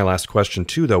backing up to my last question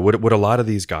too, though, would a lot of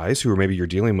these guys who maybe you're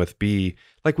dealing with be,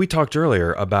 like we talked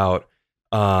earlier about,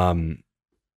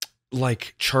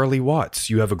 like Charlie Watts?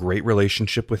 You have a great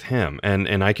relationship with him,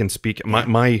 and I can speak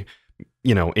my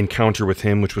encounter with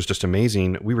him, which was just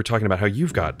amazing. We were talking about how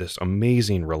you've got this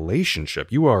amazing relationship.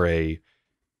 You're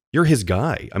his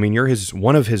guy. I mean, you're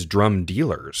one of his drum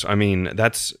dealers. I mean,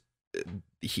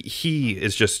 he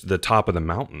is just the top of the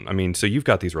mountain. I mean, so you've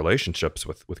got these relationships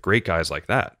with great guys like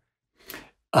that.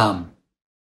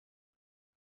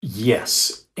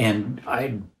 Yes. And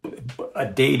a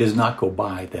day does not go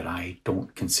by that I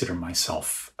don't consider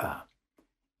myself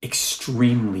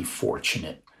extremely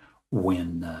fortunate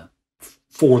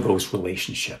for those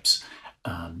relationships.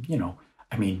 I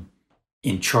mean,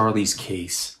 in Charlie's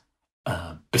case,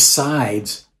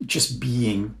 besides just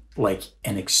being like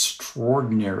an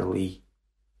extraordinarily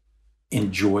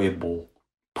enjoyable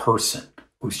person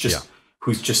who's just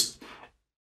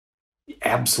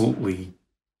absolutely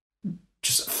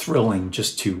just thrilling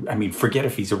just to, I mean, forget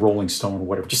if he's a Rolling Stone or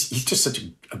whatever, just he's just such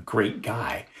a great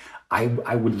guy.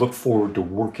 I would look forward to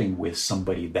working with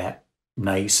somebody that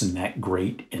nice and that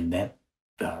great and that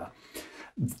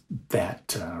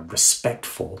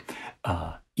respectful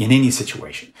in any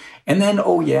situation. And then,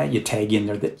 oh yeah, you tag in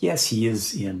there that yes, he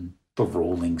is in the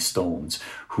Rolling Stones,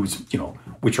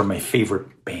 which are my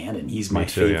favorite band, and he's my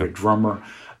favorite drummer.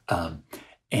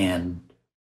 And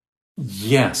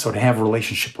yeah, so to have a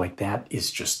relationship like that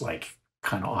is just like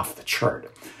kind of off the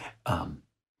chart.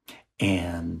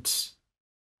 And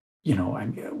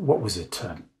what was it?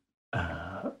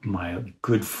 My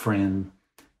good friend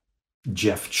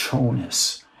Jeff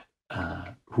Jonas,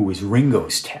 who was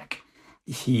Ringo's tech,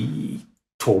 he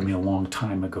told me a long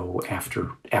time ago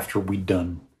after we'd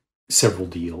done several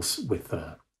deals with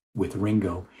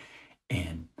Ringo,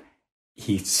 and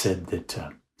he said that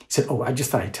oh, I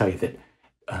just thought I'd tell you that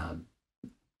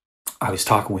I was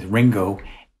talking with Ringo,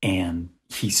 and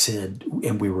he said,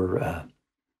 and we were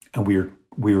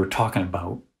talking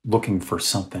about looking for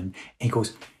something, and he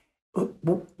goes,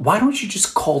 well, why don't you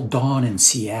just call Donn in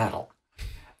Seattle?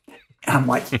 And I'm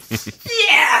like,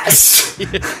 yes.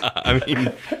 Yeah, I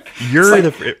mean, you're like,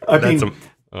 put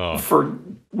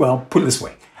it this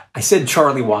way. I said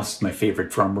Charlie Watts is my favorite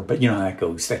drummer, but you know how that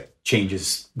goes. That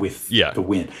changes with the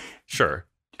wind. Sure.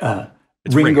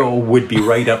 Ringo would be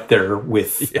right up there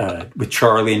with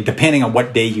Charlie, and depending on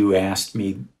what day you asked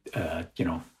me,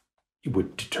 it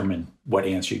would determine what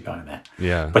answer you got on that.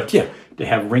 Yeah. But yeah, to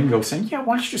have Ringo saying, yeah,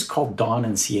 why don't you just call Donn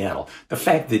in Seattle? The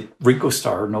fact that Ringo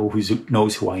Starr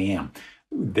knows who I am,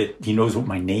 that he knows what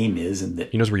my name is, and that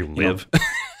he knows where you live.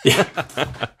 Yeah.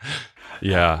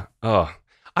 Yeah. Oh,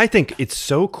 I think it's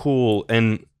so cool.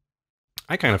 And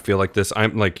I kind of feel like this.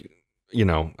 I'm like,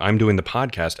 I'm doing the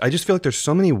podcast. I just feel like there's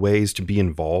so many ways to be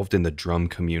involved in the drum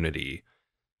community.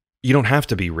 You don't have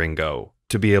to be Ringo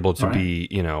to be able to be,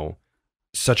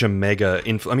 such a mega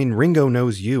I mean, Ringo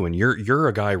knows you, and you're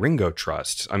a guy Ringo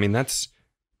trusts. I mean, you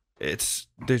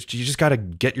just got to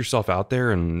get yourself out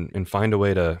there and find a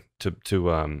way to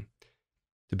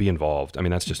be involved. I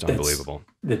mean, that's just unbelievable.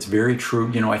 That's very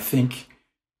true. I think,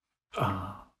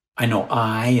 I know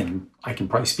and I can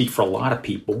probably speak for a lot of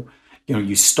people,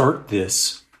 you start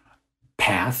this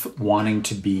path wanting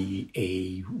to be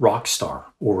a rock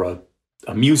star or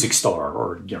a music star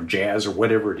or, jazz or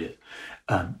whatever it is.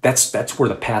 That's where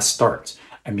the path starts.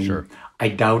 I mean, sure. I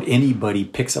doubt anybody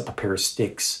picks up a pair of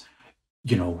sticks,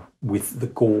 with the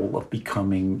goal of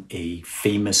becoming a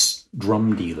famous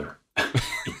drum dealer.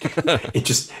 It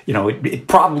just, it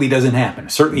probably doesn't happen.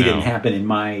 It certainly didn't happen in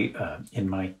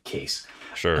my case.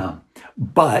 Sure.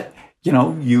 But,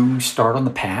 you start on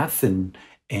the path and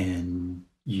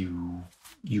you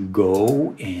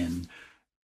go and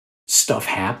stuff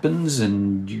happens,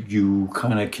 and you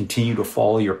kind of continue to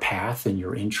follow your path and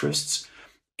your interests,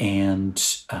 and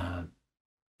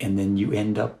then you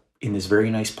end up in this very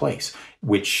nice place,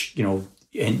 which,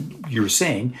 and you're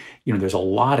saying, there's a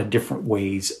lot of different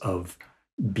ways of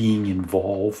being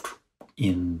involved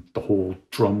in the whole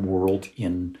drum world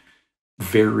in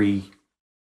very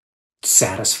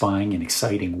satisfying and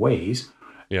exciting ways.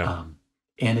 Yeah.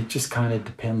 And it just kind of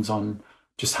depends on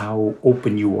just how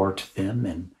open you are to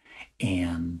them,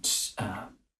 and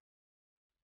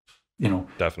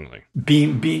definitely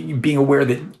being aware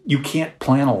that you can't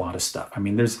plan a lot of stuff. I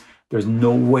mean, there's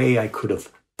no way I could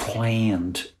have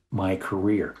planned my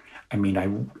career. I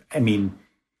mean,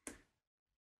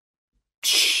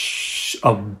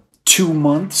 2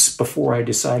 months before I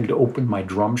decided to open my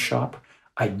drum shop,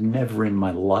 I'd never in my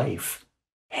life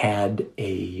had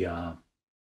the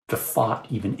thought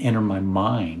even enter my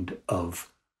mind of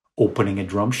opening a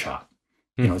drum shop.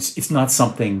 It's not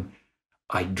something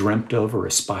I dreamt of or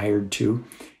aspired to.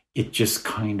 It just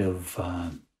kind of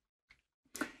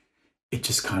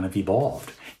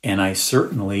evolved, and I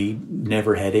certainly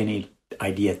never had any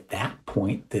idea at that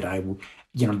point that I would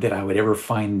ever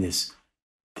find this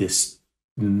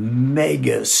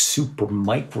mega super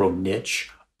micro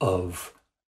niche of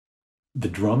the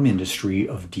drum industry,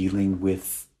 of dealing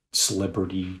with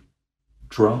celebrity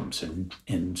drums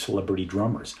and celebrity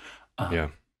drummers.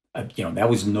 That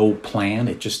was no plan.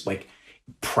 It just like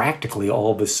practically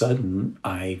all of a sudden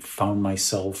I found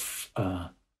myself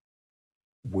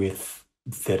with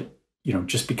that,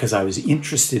 just because I was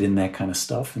interested in that kind of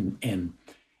stuff and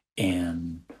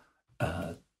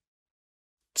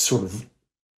sort of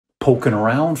poking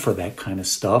around for that kind of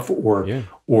stuff, or and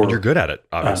you're good at it,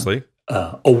 obviously.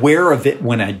 Aware of it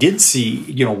when I did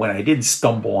when I did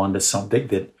stumble onto something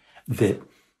that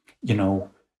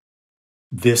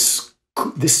this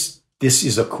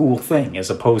is a cool thing, as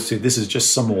opposed to this is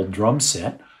just some old drum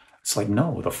set. It's like,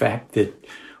 no, the fact that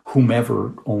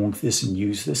whomever owned this and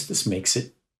used this makes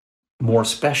it more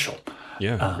special.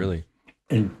 Yeah, really.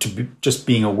 And to be, just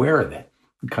being aware of that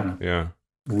kind of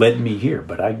led me here.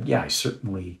 But I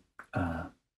certainly,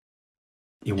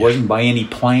 it wasn't by any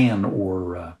plan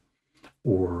or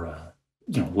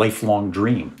lifelong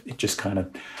dream. It just kind of,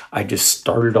 I just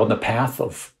started on the path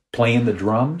of playing the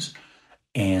drums,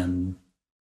 and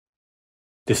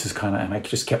this is kind of, and I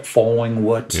just kept following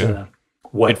what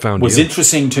was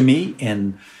interesting to me,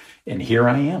 and here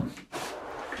I am.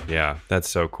 Yeah, that's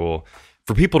so cool.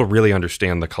 For people to really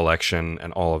understand the collection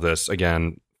and all of this,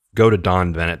 again, go to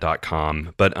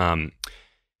DonnBennett.com. But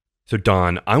so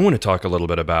Donn, I want to talk a little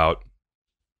bit about,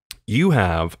 you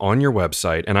have on your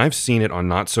website, and I've seen it on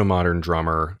Not So Modern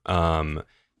Drummer,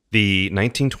 the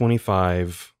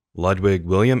 1925 Ludwig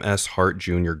William S. Hart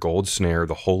Jr. Gold Snare,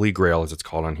 the Holy Grail as it's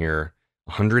called on here,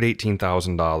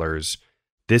 $118,000.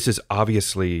 This is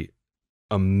obviously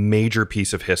a major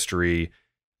piece of history.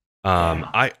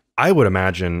 I would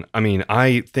imagine, I mean,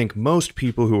 I think most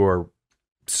people who are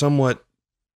somewhat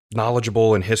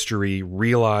knowledgeable in history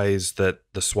realize that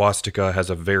the swastika has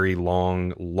a very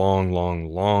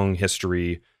long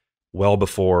history, well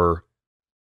before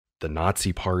the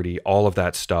Nazi Party, all of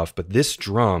that stuff. But this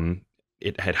drum,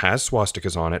 it has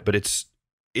swastikas on it, but it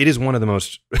is one of the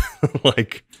most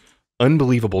like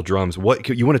unbelievable drums. What,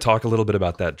 you want to talk a little bit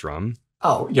about that drum?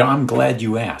 Oh, yeah, I'm glad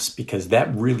you asked, because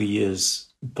that really is,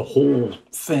 the whole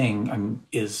thing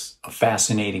is a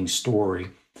fascinating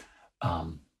story.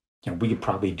 We could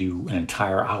probably do an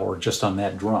entire hour just on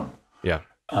that drum. Yeah.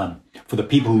 For the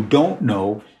people who don't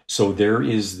know, so there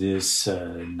is this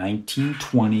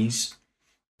 1920s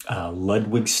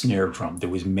Ludwig snare drum that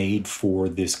was made for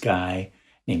this guy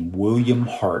named William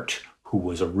Hart, who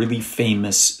was a really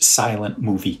famous silent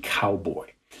movie cowboy.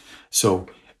 So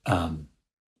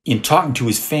in talking to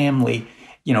his family,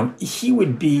 he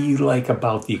would be like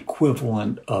about the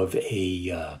equivalent of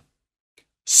a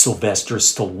Sylvester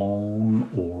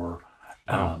Stallone or,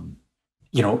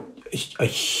 a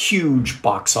huge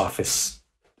box office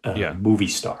movie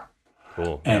star.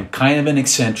 Cool. And kind of an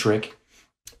eccentric.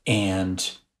 And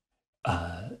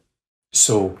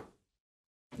so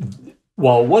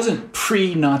while it wasn't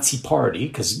pre-Nazi Party,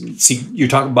 because, see, you're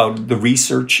talking about the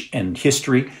research and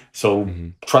history, so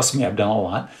trust me, I've done a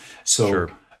lot. So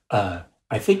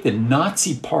I think the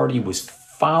Nazi Party was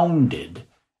founded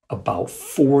about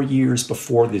 4 years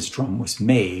before this drum was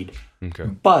made. Okay.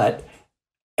 But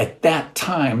at that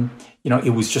time,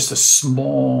 it was just a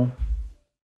small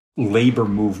labor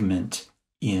movement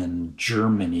in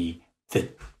Germany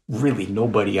that really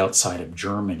nobody outside of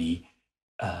Germany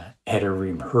had ever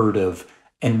even heard of,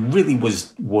 and really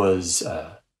was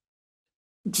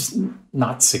just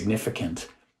not significant,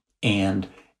 and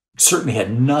certainly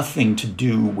had nothing to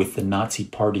do with the Nazi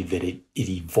Party that it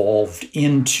evolved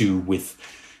into with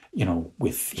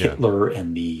Hitler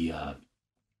and the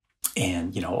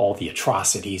all the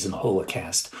atrocities and the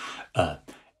Holocaust.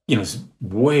 It's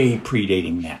way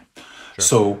predating that. Sure.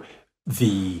 So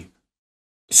the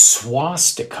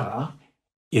swastika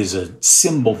is a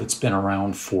symbol that's been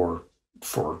around for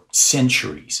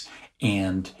centuries,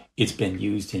 and it's been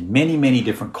used in many, many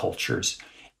different cultures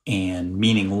and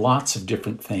meaning lots of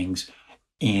different things,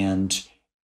 and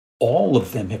all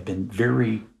of them have been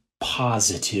very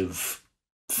positive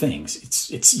things.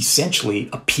 It's essentially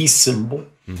a peace symbol,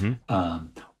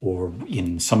 or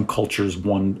in some cultures,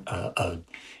 one a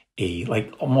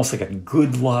like almost like a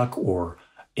good luck or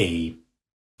a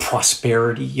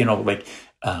prosperity.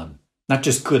 Not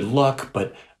just good luck,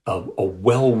 but a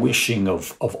well-wishing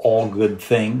of all good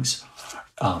things.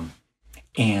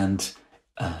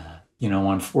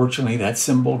 Unfortunately, that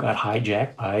symbol got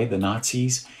hijacked by the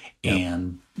Nazis,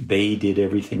 and they did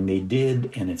everything they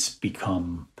did, and it's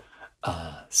become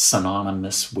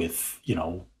synonymous with,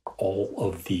 all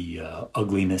of the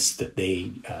ugliness that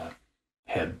they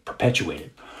had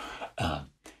perpetuated.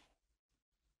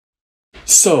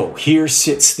 So here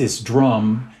sits this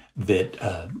drum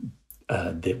that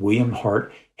William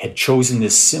Hart had chosen,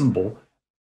 this symbol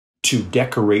to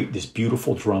decorate this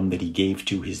beautiful drum that he gave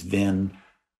to his then,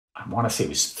 I want to say it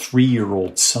was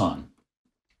 3-year-old son,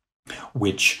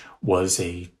 which was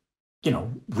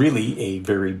really a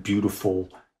very beautiful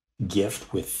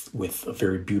gift with a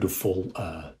very beautiful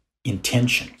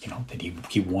intention, that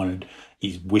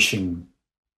he's wishing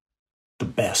the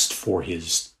best for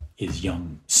his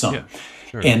young son. Yeah,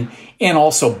 sure. And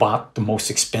also bought the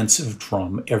most expensive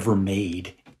drum ever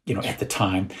made, at the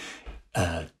time,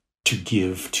 to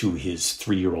give to his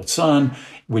 3-year-old son,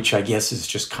 which I guess is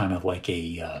just kind of like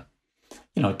a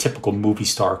typical movie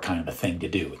star kind of a thing to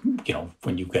do.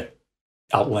 When you get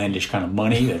outlandish kind of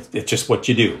money. It's just what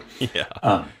you do.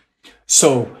 Yeah.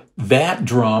 So that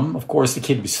drum, of course, the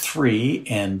kid was 3,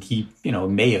 and he,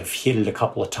 may have hit it a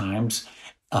couple of times.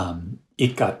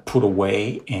 It got put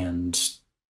away, and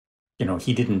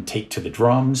he didn't take to the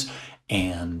drums,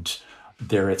 and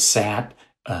there it sat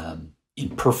in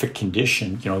perfect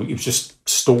condition. It was just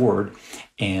stored.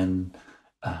 And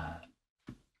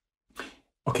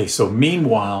okay, so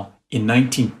meanwhile, in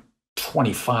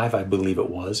 1925, I believe it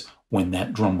was, when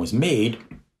that drum was made,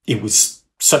 it was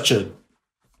such a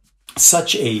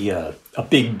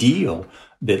big deal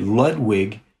that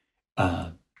Ludwig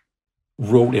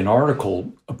wrote an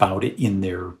article about it in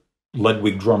their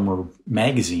Ludwig Drummer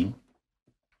magazine,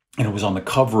 and it was on the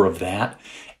cover of that.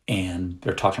 And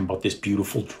they're talking about this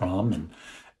beautiful drum,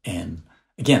 and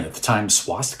again, at the time,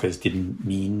 swastikas didn't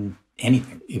mean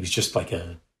anything. It was just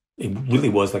it really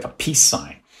was like a peace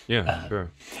sign. Yeah,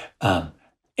 sure.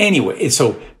 Anyway,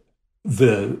 so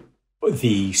the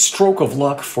stroke of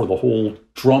luck for the whole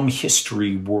drum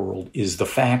history world is the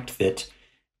fact that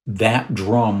that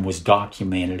drum was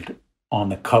documented on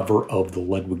the cover of the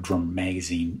Ludwig Drummer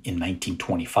magazine in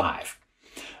 1925.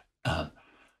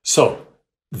 So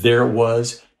there it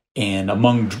was, and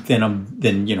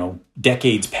then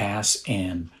decades pass,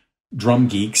 and drum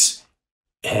geeks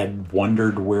had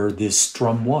wondered where this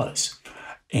drum was,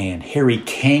 and Harry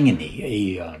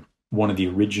Cangany, one of the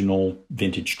original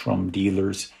vintage drum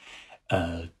dealers,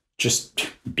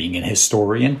 just being an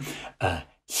historian,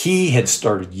 he had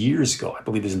started years ago, I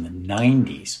believe it was in the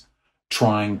 90s,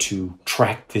 trying to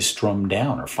track this drum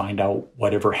down or find out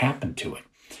whatever happened to it,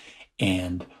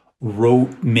 and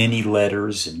wrote many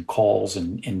letters and calls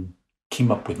and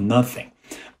came up with nothing.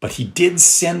 But he did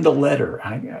send a letter,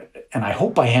 and I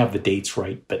hope I have the dates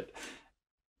right, but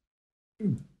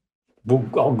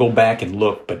I'll go back and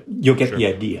look, but you'll get the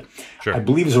idea. Sure. I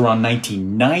believe it was around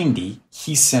 1990,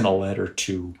 he sent a letter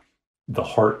to the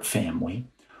Hart family,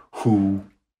 and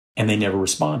they never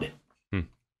responded.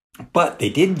 But they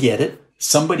did get it.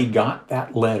 Somebody got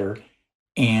that letter,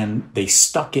 and they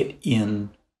stuck it in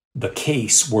the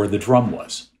case where the drum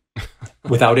was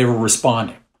without ever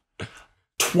responding.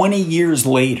 20 years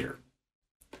later,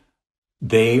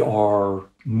 they are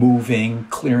moving,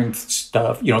 clearing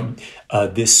stuff.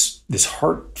 This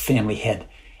Hart family had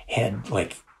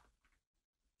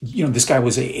this guy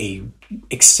was a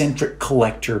eccentric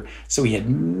collector, so he had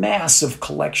massive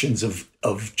collections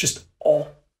of just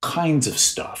all kinds of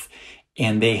stuff,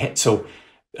 and they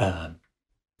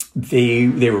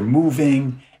were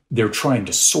moving. They're trying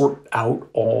to sort out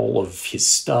all of his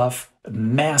stuff. A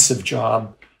massive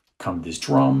job. Come this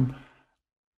drum.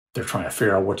 They're trying to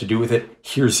figure out what to do with it.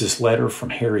 Here's this letter from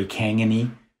Harry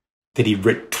Cangany that he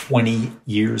wrote 20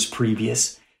 years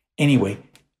previous. Anyway,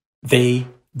 they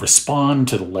respond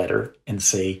to the letter and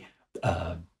say,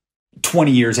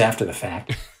 20 years after the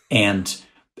fact, and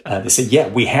they say, yeah,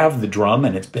 we have the drum,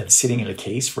 and it's been sitting in a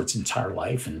case for its entire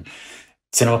life, and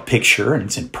send them a picture, and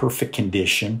it's in perfect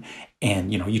condition.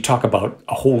 And, you talk about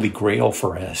a holy grail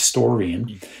for a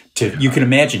historian. You can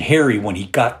imagine Harry when he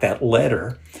got that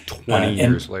letter. 20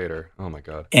 years later. Oh, my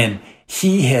God. And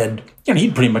he had,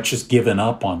 he'd pretty much just given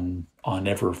up on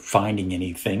ever finding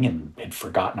anything and had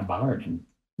forgotten about it. And,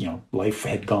 life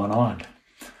had gone on.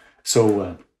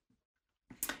 So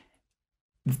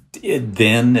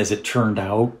then, as it turned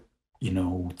out,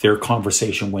 their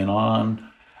conversation went on.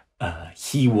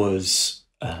 He was...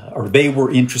 or they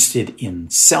were interested in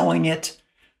selling it.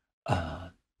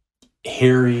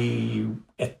 Harry,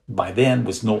 by then,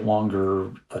 was no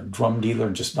longer a drum dealer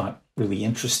and just not really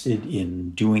interested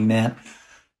in doing that.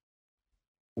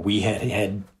 We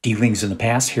had dealings in the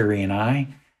past, Harry and I,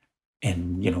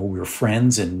 and, we were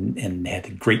friends and had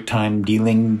a great time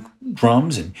dealing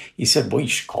drums. And he said, well, you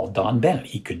should call Donn Bennett.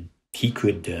 He could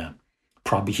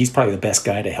he's probably the best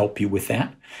guy to help you with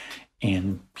that.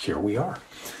 And here we are.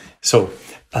 So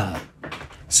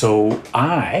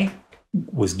I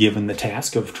was given the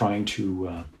task of trying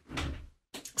to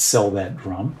sell that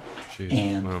drum. Jeez,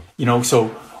 and, wow.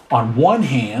 So on one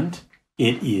hand,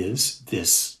 it is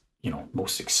this,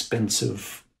 most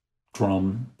expensive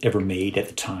drum ever made at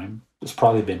the time. There's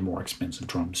probably been more expensive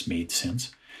drums made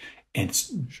since. And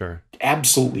it's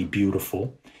absolutely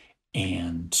beautiful.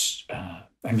 And,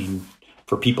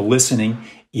 for people listening,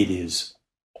 it is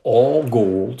all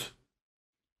gold.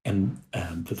 And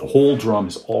the whole drum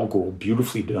is all gold,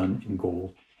 beautifully done in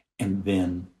gold. And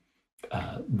then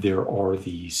there are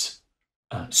these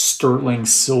sterling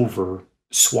silver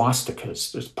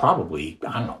swastikas. There's probably,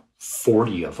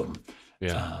 40 of them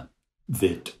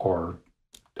that are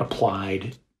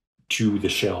applied to the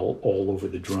shell all over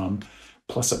the drum,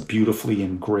 plus a beautifully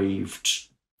engraved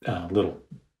little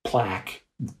plaque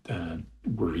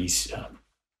where he's,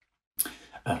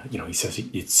 he says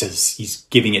it says he's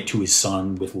giving it to his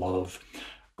son with love,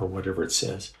 or whatever it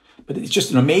says. But it's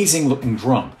just an amazing looking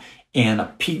drum, and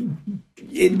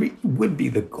it would be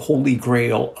the holy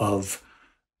grail of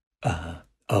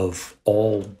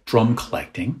all drum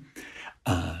collecting,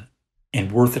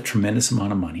 and worth a tremendous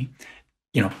amount of money.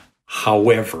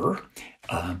 However,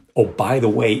 by the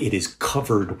way, it is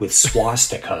covered with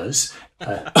swastikas.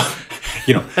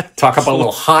 Talk about a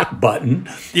little hot button.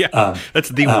 Yeah, that's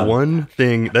the one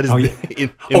thing that is in the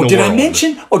did world.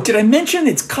 Did I mention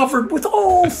it's covered with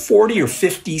 40 or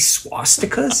 50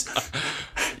 swastikas?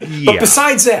 Yeah. But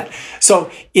besides that,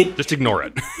 just ignore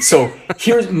it. So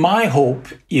here's my hope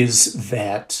is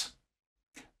that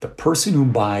the person who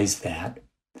buys that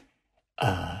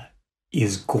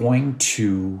is going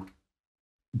to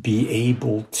be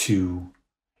able to.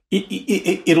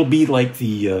 It'll be like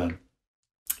the.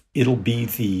 It'll be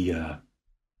the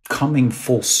coming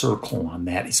full circle on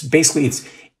that. It's basically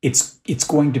it's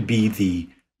going to be the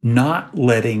not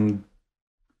letting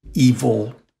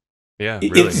evil. Yeah,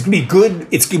 really. It's gonna be good.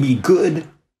 It's gonna be good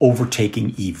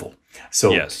overtaking evil.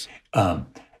 So yes,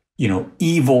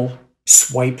 evil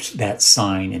swiped that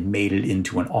sign and made it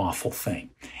into an awful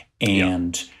thing,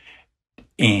 and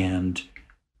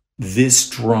this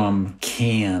drum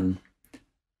can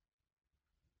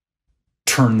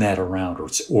turn that around,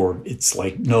 or it's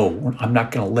like, no, I'm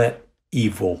not going to let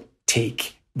evil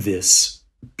take this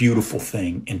beautiful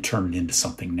thing and turn it into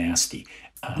something nasty.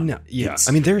 No, yeah.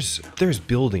 I mean, there's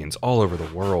buildings all over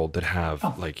the world that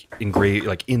have like engraved,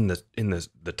 like in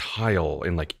the tile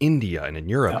in like India and in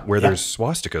Europe, where there's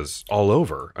swastikas all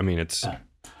over. I mean, it's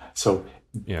no,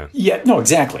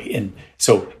 exactly. And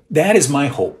so that is my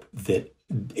hope that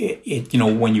it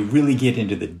when you really get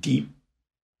into the deep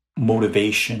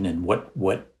motivation, and what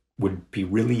would be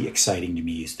really exciting to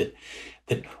me is that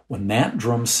when that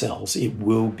drum sells, it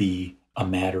will be a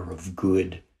matter of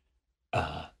good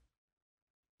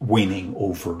winning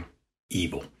over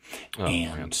evil.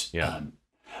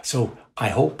 So I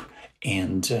hope,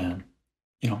 and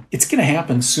it's going to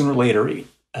happen sooner or later,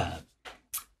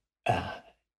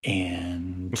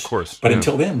 and of course. But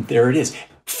until then, there it is.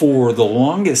 For the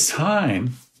longest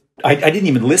time, I didn't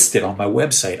even list it on my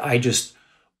website. I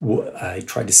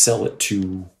tried to sell it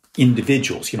to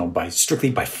individuals, strictly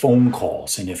by phone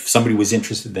calls. And if somebody was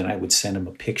interested, then I would send them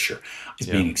a picture.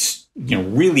 Being,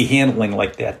 really handling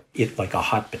like that, like a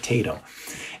hot potato.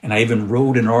 And I even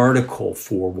wrote an article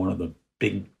for one of the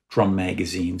big drum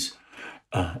magazines,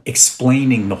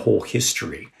 explaining the whole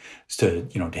history to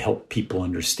help people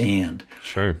understand.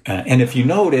 Sure. And if you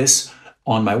notice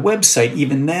on my website,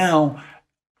 even now,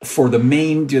 for the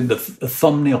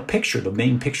thumbnail picture, the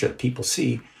main picture that people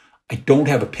see, I don't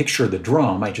have a picture of the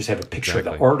drum. I just have a picture of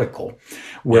the article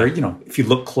where, if you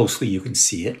look closely, you can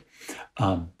see it.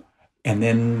 And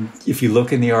then if you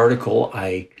look in the article,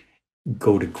 I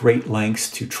go to great lengths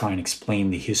to try and explain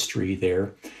the history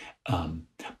there.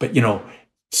 But,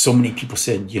 so many people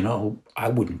said, I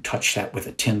wouldn't touch that with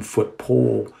a 10-foot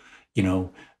pole.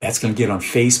 That's going to get on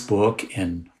Facebook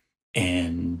and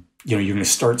you're going to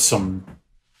start some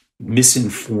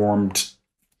misinformed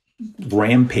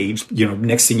rampage.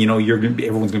 Next thing you know,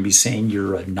 everyone's going to be saying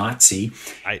you're a Nazi.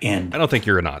 I don't think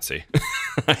you're a Nazi.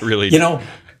 I really, yeah.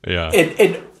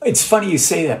 And it's funny you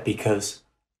say that, because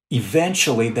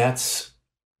eventually that's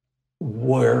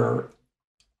where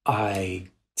I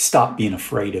stopped being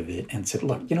afraid of it and said,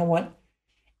 look, you know what?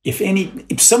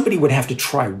 If somebody would have to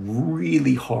try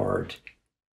really hard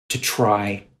to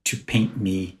try to paint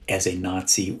me as a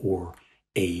Nazi or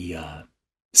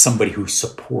somebody who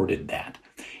supported that.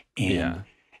 And,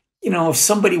 if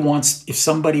somebody wants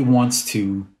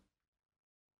to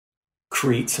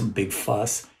create some big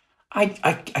fuss, I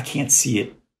can't see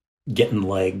it getting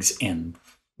legs and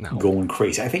going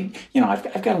crazy. I think,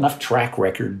 I've got enough track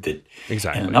record that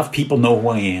and enough people know who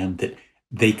I am that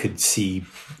they could see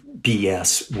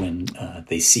BS when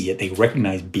they see it. They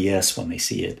recognize BS when they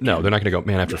see it. No, they're not going to go,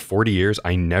 man, after 40 years,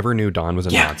 I never knew Donn was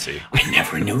a Nazi. I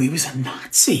never knew he was a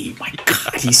Nazi. My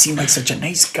God, he seemed like such a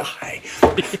nice guy.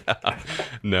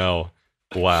 No.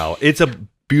 Wow. It's a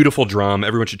beautiful drum.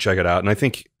 Everyone should check it out. And I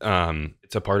think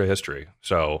it's a part of history.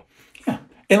 So, yeah.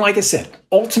 And like I said,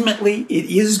 ultimately, it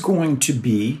is going to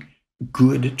be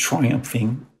good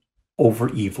triumphing over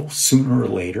evil sooner or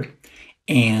later.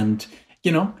 And,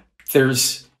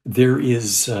 there's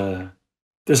a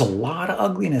lot of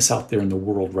ugliness out there in the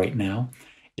world right now.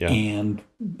 Yeah. And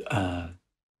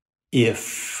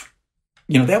if,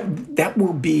 that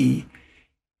will be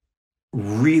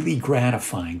really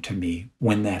gratifying to me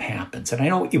when that happens. And I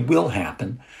know it will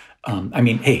happen. I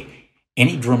mean, hey,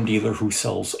 any drum dealer who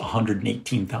sells a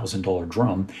 $118,000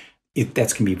 drum,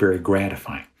 that's going to be very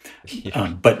gratifying.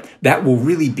 Yeah. But that will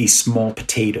really be small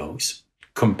potatoes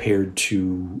compared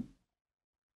to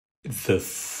the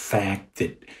fact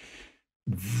that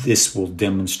this will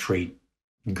demonstrate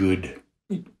good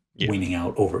winning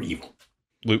out over evil.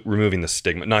 Removing the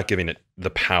stigma, not giving it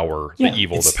the power, the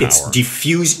evil, the power. It's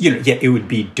diffuse, it would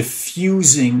be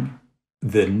diffusing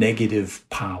the negative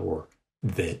power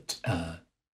that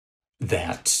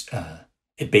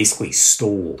it basically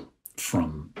stole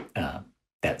from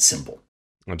that symbol.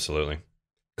 Absolutely.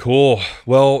 Cool.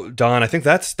 Well, Donn, I think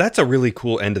that's a really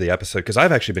cool end to the episode, because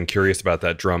I've actually been curious about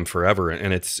that drum forever,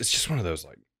 and it's just one of those,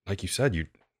 like you said, you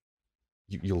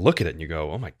look at it and you go,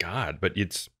 oh my God, but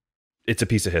it's a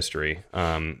piece of history.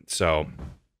 So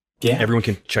yeah, everyone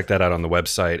can check that out on the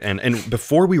website. And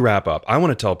before we wrap up, I want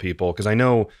to tell people, because I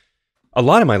know a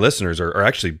lot of my listeners are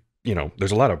actually,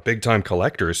 there's a lot of big time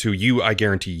collectors who I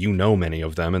guarantee many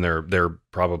of them, and they're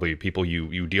probably people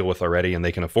you deal with already, and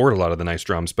they can afford a lot of the nice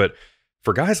drums. But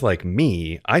for guys like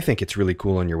me, I think it's really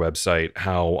cool on your website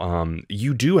how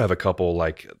you do have a couple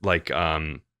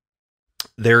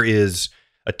there is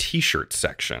a t-shirt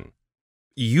section.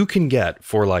 You can get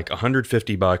for like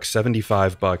 $150,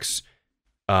 $75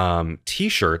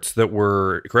 t-shirts that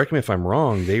were, correct me if I'm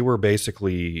wrong, they were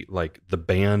basically like the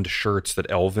band shirts that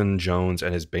Elvin Jones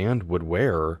and his band would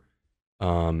wear,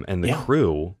 and the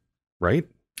crew, right?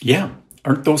 Yeah.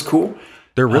 Aren't those cool?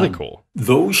 They're really cool.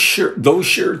 Those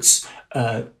shirts,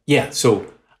 so,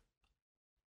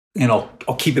 and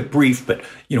I'll keep it brief, but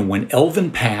when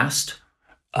Elvin passed,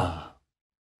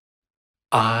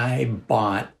 I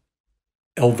bought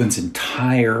Elvin's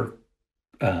entire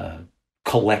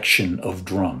collection of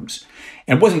drums.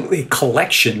 And it wasn't really a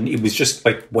collection, it was just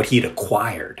like what he'd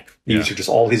acquired. These are just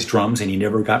all his drums, and he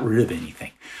never got rid of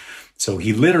anything. So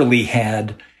he literally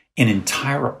had an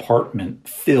entire apartment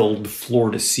filled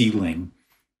floor to ceiling,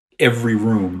 every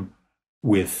room,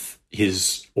 with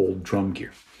his old drum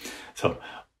gear. So,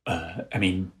 I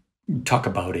mean, talk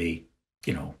about a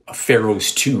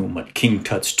pharaoh's tomb, a King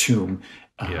Tut's tomb.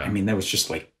 I mean, that was just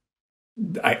like,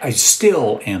 I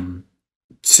still am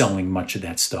selling much of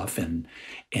that stuff, and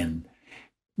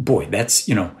boy, that's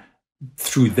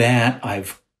through that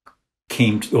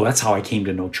that's how I came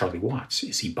to know Charlie Watts.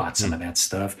 Is he bought some of that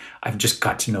stuff. I've just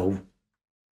got to know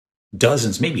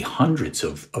dozens, maybe hundreds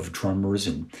of drummers,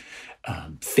 and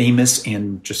famous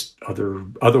and just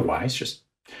otherwise. Just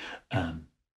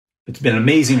it's been an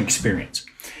amazing experience.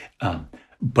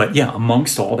 But yeah,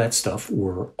 amongst all that stuff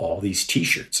were all these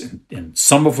T-shirts, and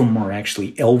some of them are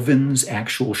actually Elvin's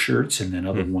actual shirts, and then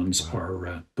other ones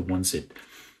are the ones that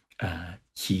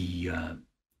he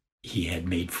had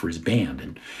made for his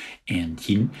band, and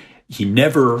he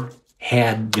never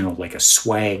had like a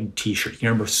swag T-shirt. He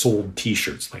never sold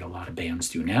T-shirts like a lot of bands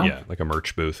do now. Yeah, like a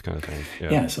merch booth kind of thing.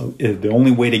 Yeah. So the only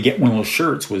way to get one of those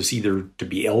shirts was either to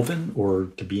be Elvin or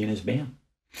to be in his band.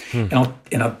 And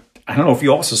I don't know if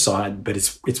you also saw it, but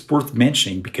it's worth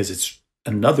mentioning because it's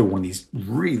another one of these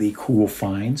really cool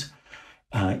finds,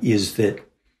 is that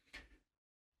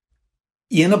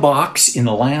in a box in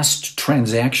the last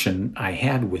transaction I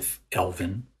had with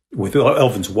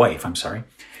Elvin's wife, I'm sorry,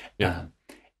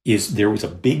 is there was a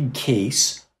big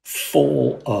case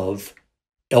full of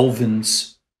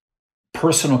Elvin's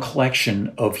personal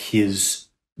collection of his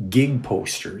gig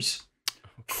posters.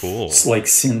 Cool. It's like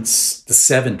since the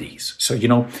 70s. So,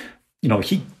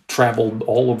 he traveled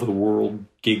all over the world,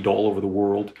 gigged all over the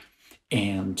world,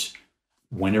 and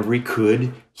whenever he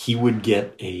could, he would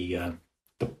get a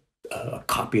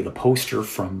copy of the poster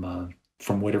from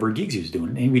whatever gigs he was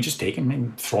doing, and we just take him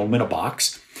and throw him in a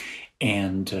box,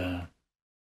 and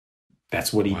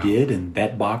that's what he did. And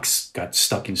that box got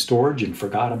stuck in storage and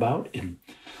forgot about, and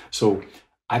so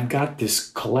I've got this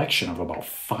collection of about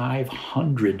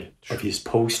 500 of his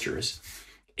posters,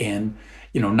 and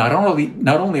not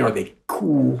only are they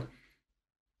cool,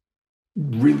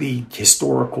 really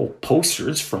historical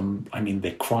posters from,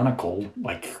 they chronicle,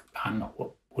 like, I don't know,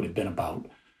 what would have been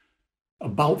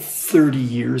about 30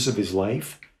 years of his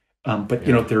life, but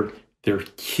they're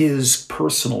his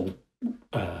personal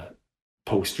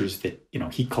posters that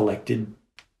he collected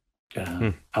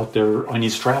out there on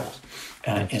his travels.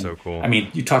 That's so cool.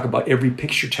 You talk about every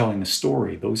picture telling a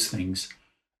story. Those things,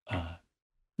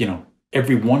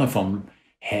 every one of them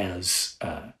has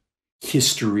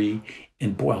history.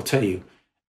 And boy, I'll tell you,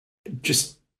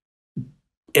 just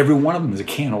every one of them is a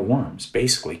can of worms,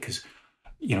 basically, because,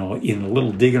 in the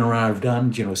little digging around I've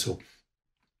done, so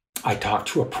I talked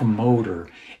to a promoter,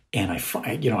 and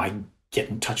I get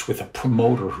in touch with a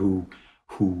promoter who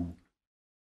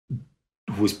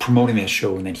was promoting that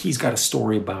show, and then he's got a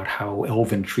story about how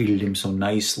Elvin treated him so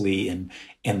nicely, and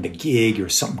the gig, or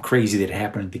something crazy that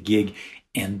happened at the gig,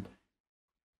 and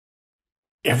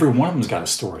every one of them's got a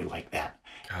story like that.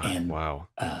 God, and wow.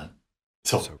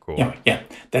 So cool. Yeah,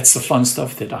 that's the fun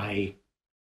stuff that I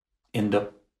end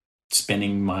up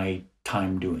spending my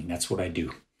time doing. That's what I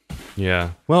do.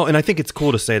 Yeah. Well, and I think it's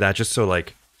cool to say that, just so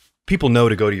like people know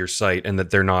to go to your site, and that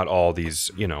they're not all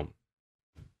these, you know,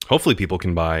 hopefully people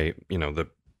can buy, you know, the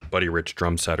Buddy Rich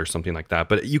drum set or something like that,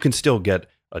 but you can still get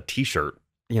a t-shirt,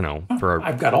 you know, for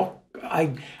I've got all,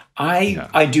 I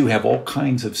do have all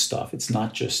kinds of stuff. It's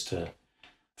not just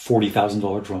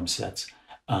 $40,000 drum sets.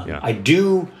 I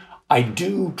do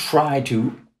try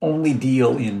to only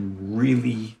deal in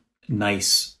really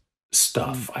nice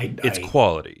stuff. It's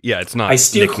quality. Yeah, it's not. I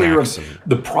steer clear of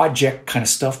the project kind of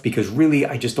stuff, because really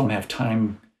I just don't have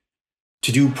time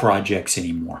to do projects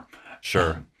anymore.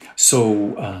 Sure.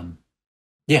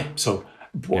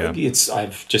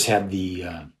 I've just had the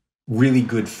really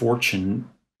good fortune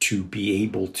to be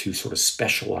able to sort of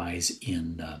specialize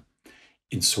in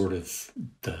sort of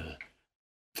the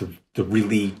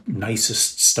really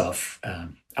nicest stuff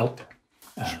out there.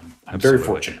 I'm very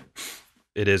fortunate.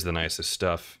 It is the nicest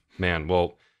stuff, man.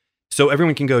 Well, so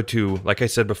everyone can go to, like I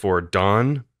said before,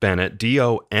 Donn Bennett,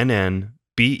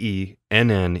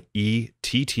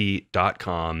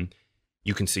 DONNBENNETT.com.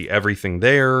 You can see everything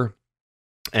there,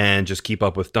 and just keep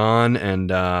up with Donn. And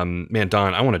man,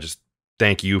 Donn, I want to just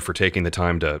thank you for taking the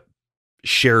time to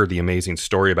share the amazing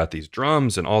story about these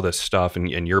drums and all this stuff,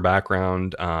 and your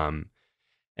background.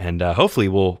 And hopefully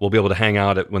we'll be able to hang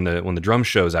out when the drum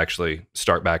shows actually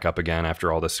start back up again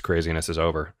after all this craziness is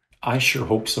over. I sure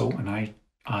hope so. And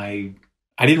I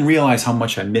didn't realize how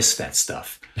much I missed that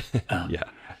stuff. Yeah.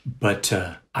 But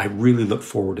I really look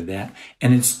forward to that.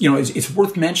 And it's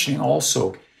worth mentioning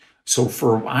also. So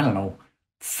for, I don't know,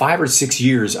 5 or 6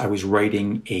 years, I was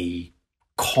writing a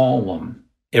column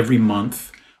every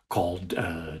month called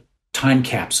Time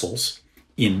Capsules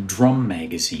in Drum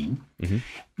Magazine. Mm-hmm.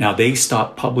 Now, they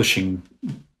stopped publishing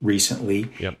recently,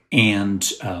 and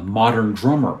Modern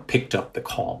Drummer picked up the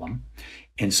column.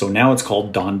 And so now it's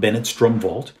called Donn Bennett's Drum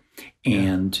Vault.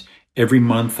 And every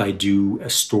month I do a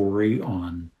story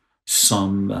on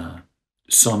some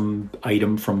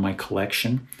item from my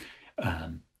collection.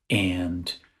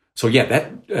 And so,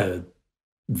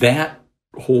 that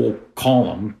whole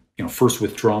column, first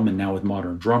with drum and now with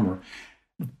Modern Drummer,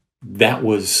 that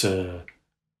was a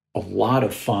lot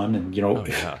of fun. And,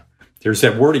 there's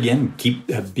that word again, keep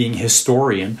being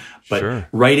historian, but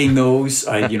writing those,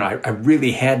 I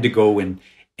really had to go and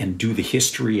do the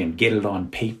history and get it on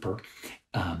paper.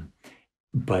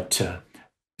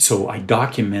 So I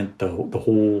document the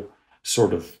whole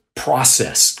sort of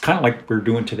process, kind of like we're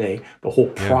doing today, the whole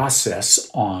process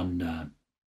on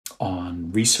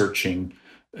researching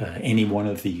any one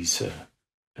of these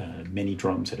many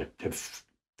drums that have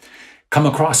come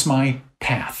across my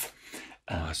path.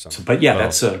 Awesome.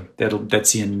 That'll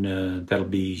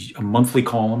be a monthly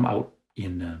column out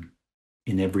in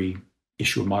every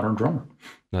issue of Modern Drummer.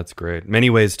 That's great. Many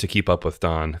ways to keep up with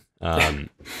Donn.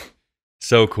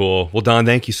 So cool. Well, Donn,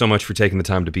 thank you so much for taking the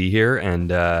time to be here.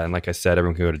 And like I said,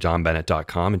 everyone can go to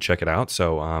DonnBennett.com and check it out.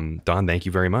 So, Donn, thank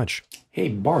you very much. Hey,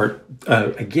 Bart.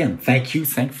 Again, thank you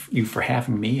for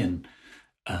having me. And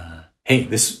hey,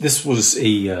 this was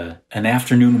an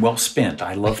afternoon well spent.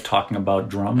 I love talking about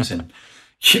drums, and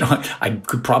I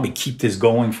could probably keep this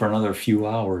going for another few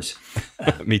hours.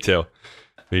 Me too.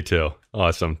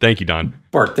 Awesome. Thank you, Donn.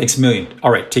 Bart, thanks a million.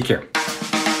 All right, take care.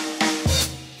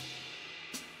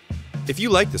 If you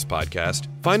like this podcast,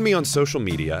 find me on social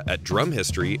media at Drum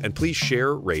History, and please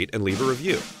share, rate, and leave a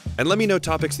review. And let me know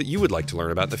topics that you would like to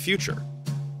learn about in the future.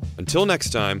 Until next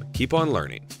time, keep on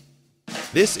learning.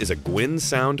 This is a Gwyn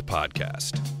Sound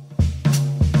podcast.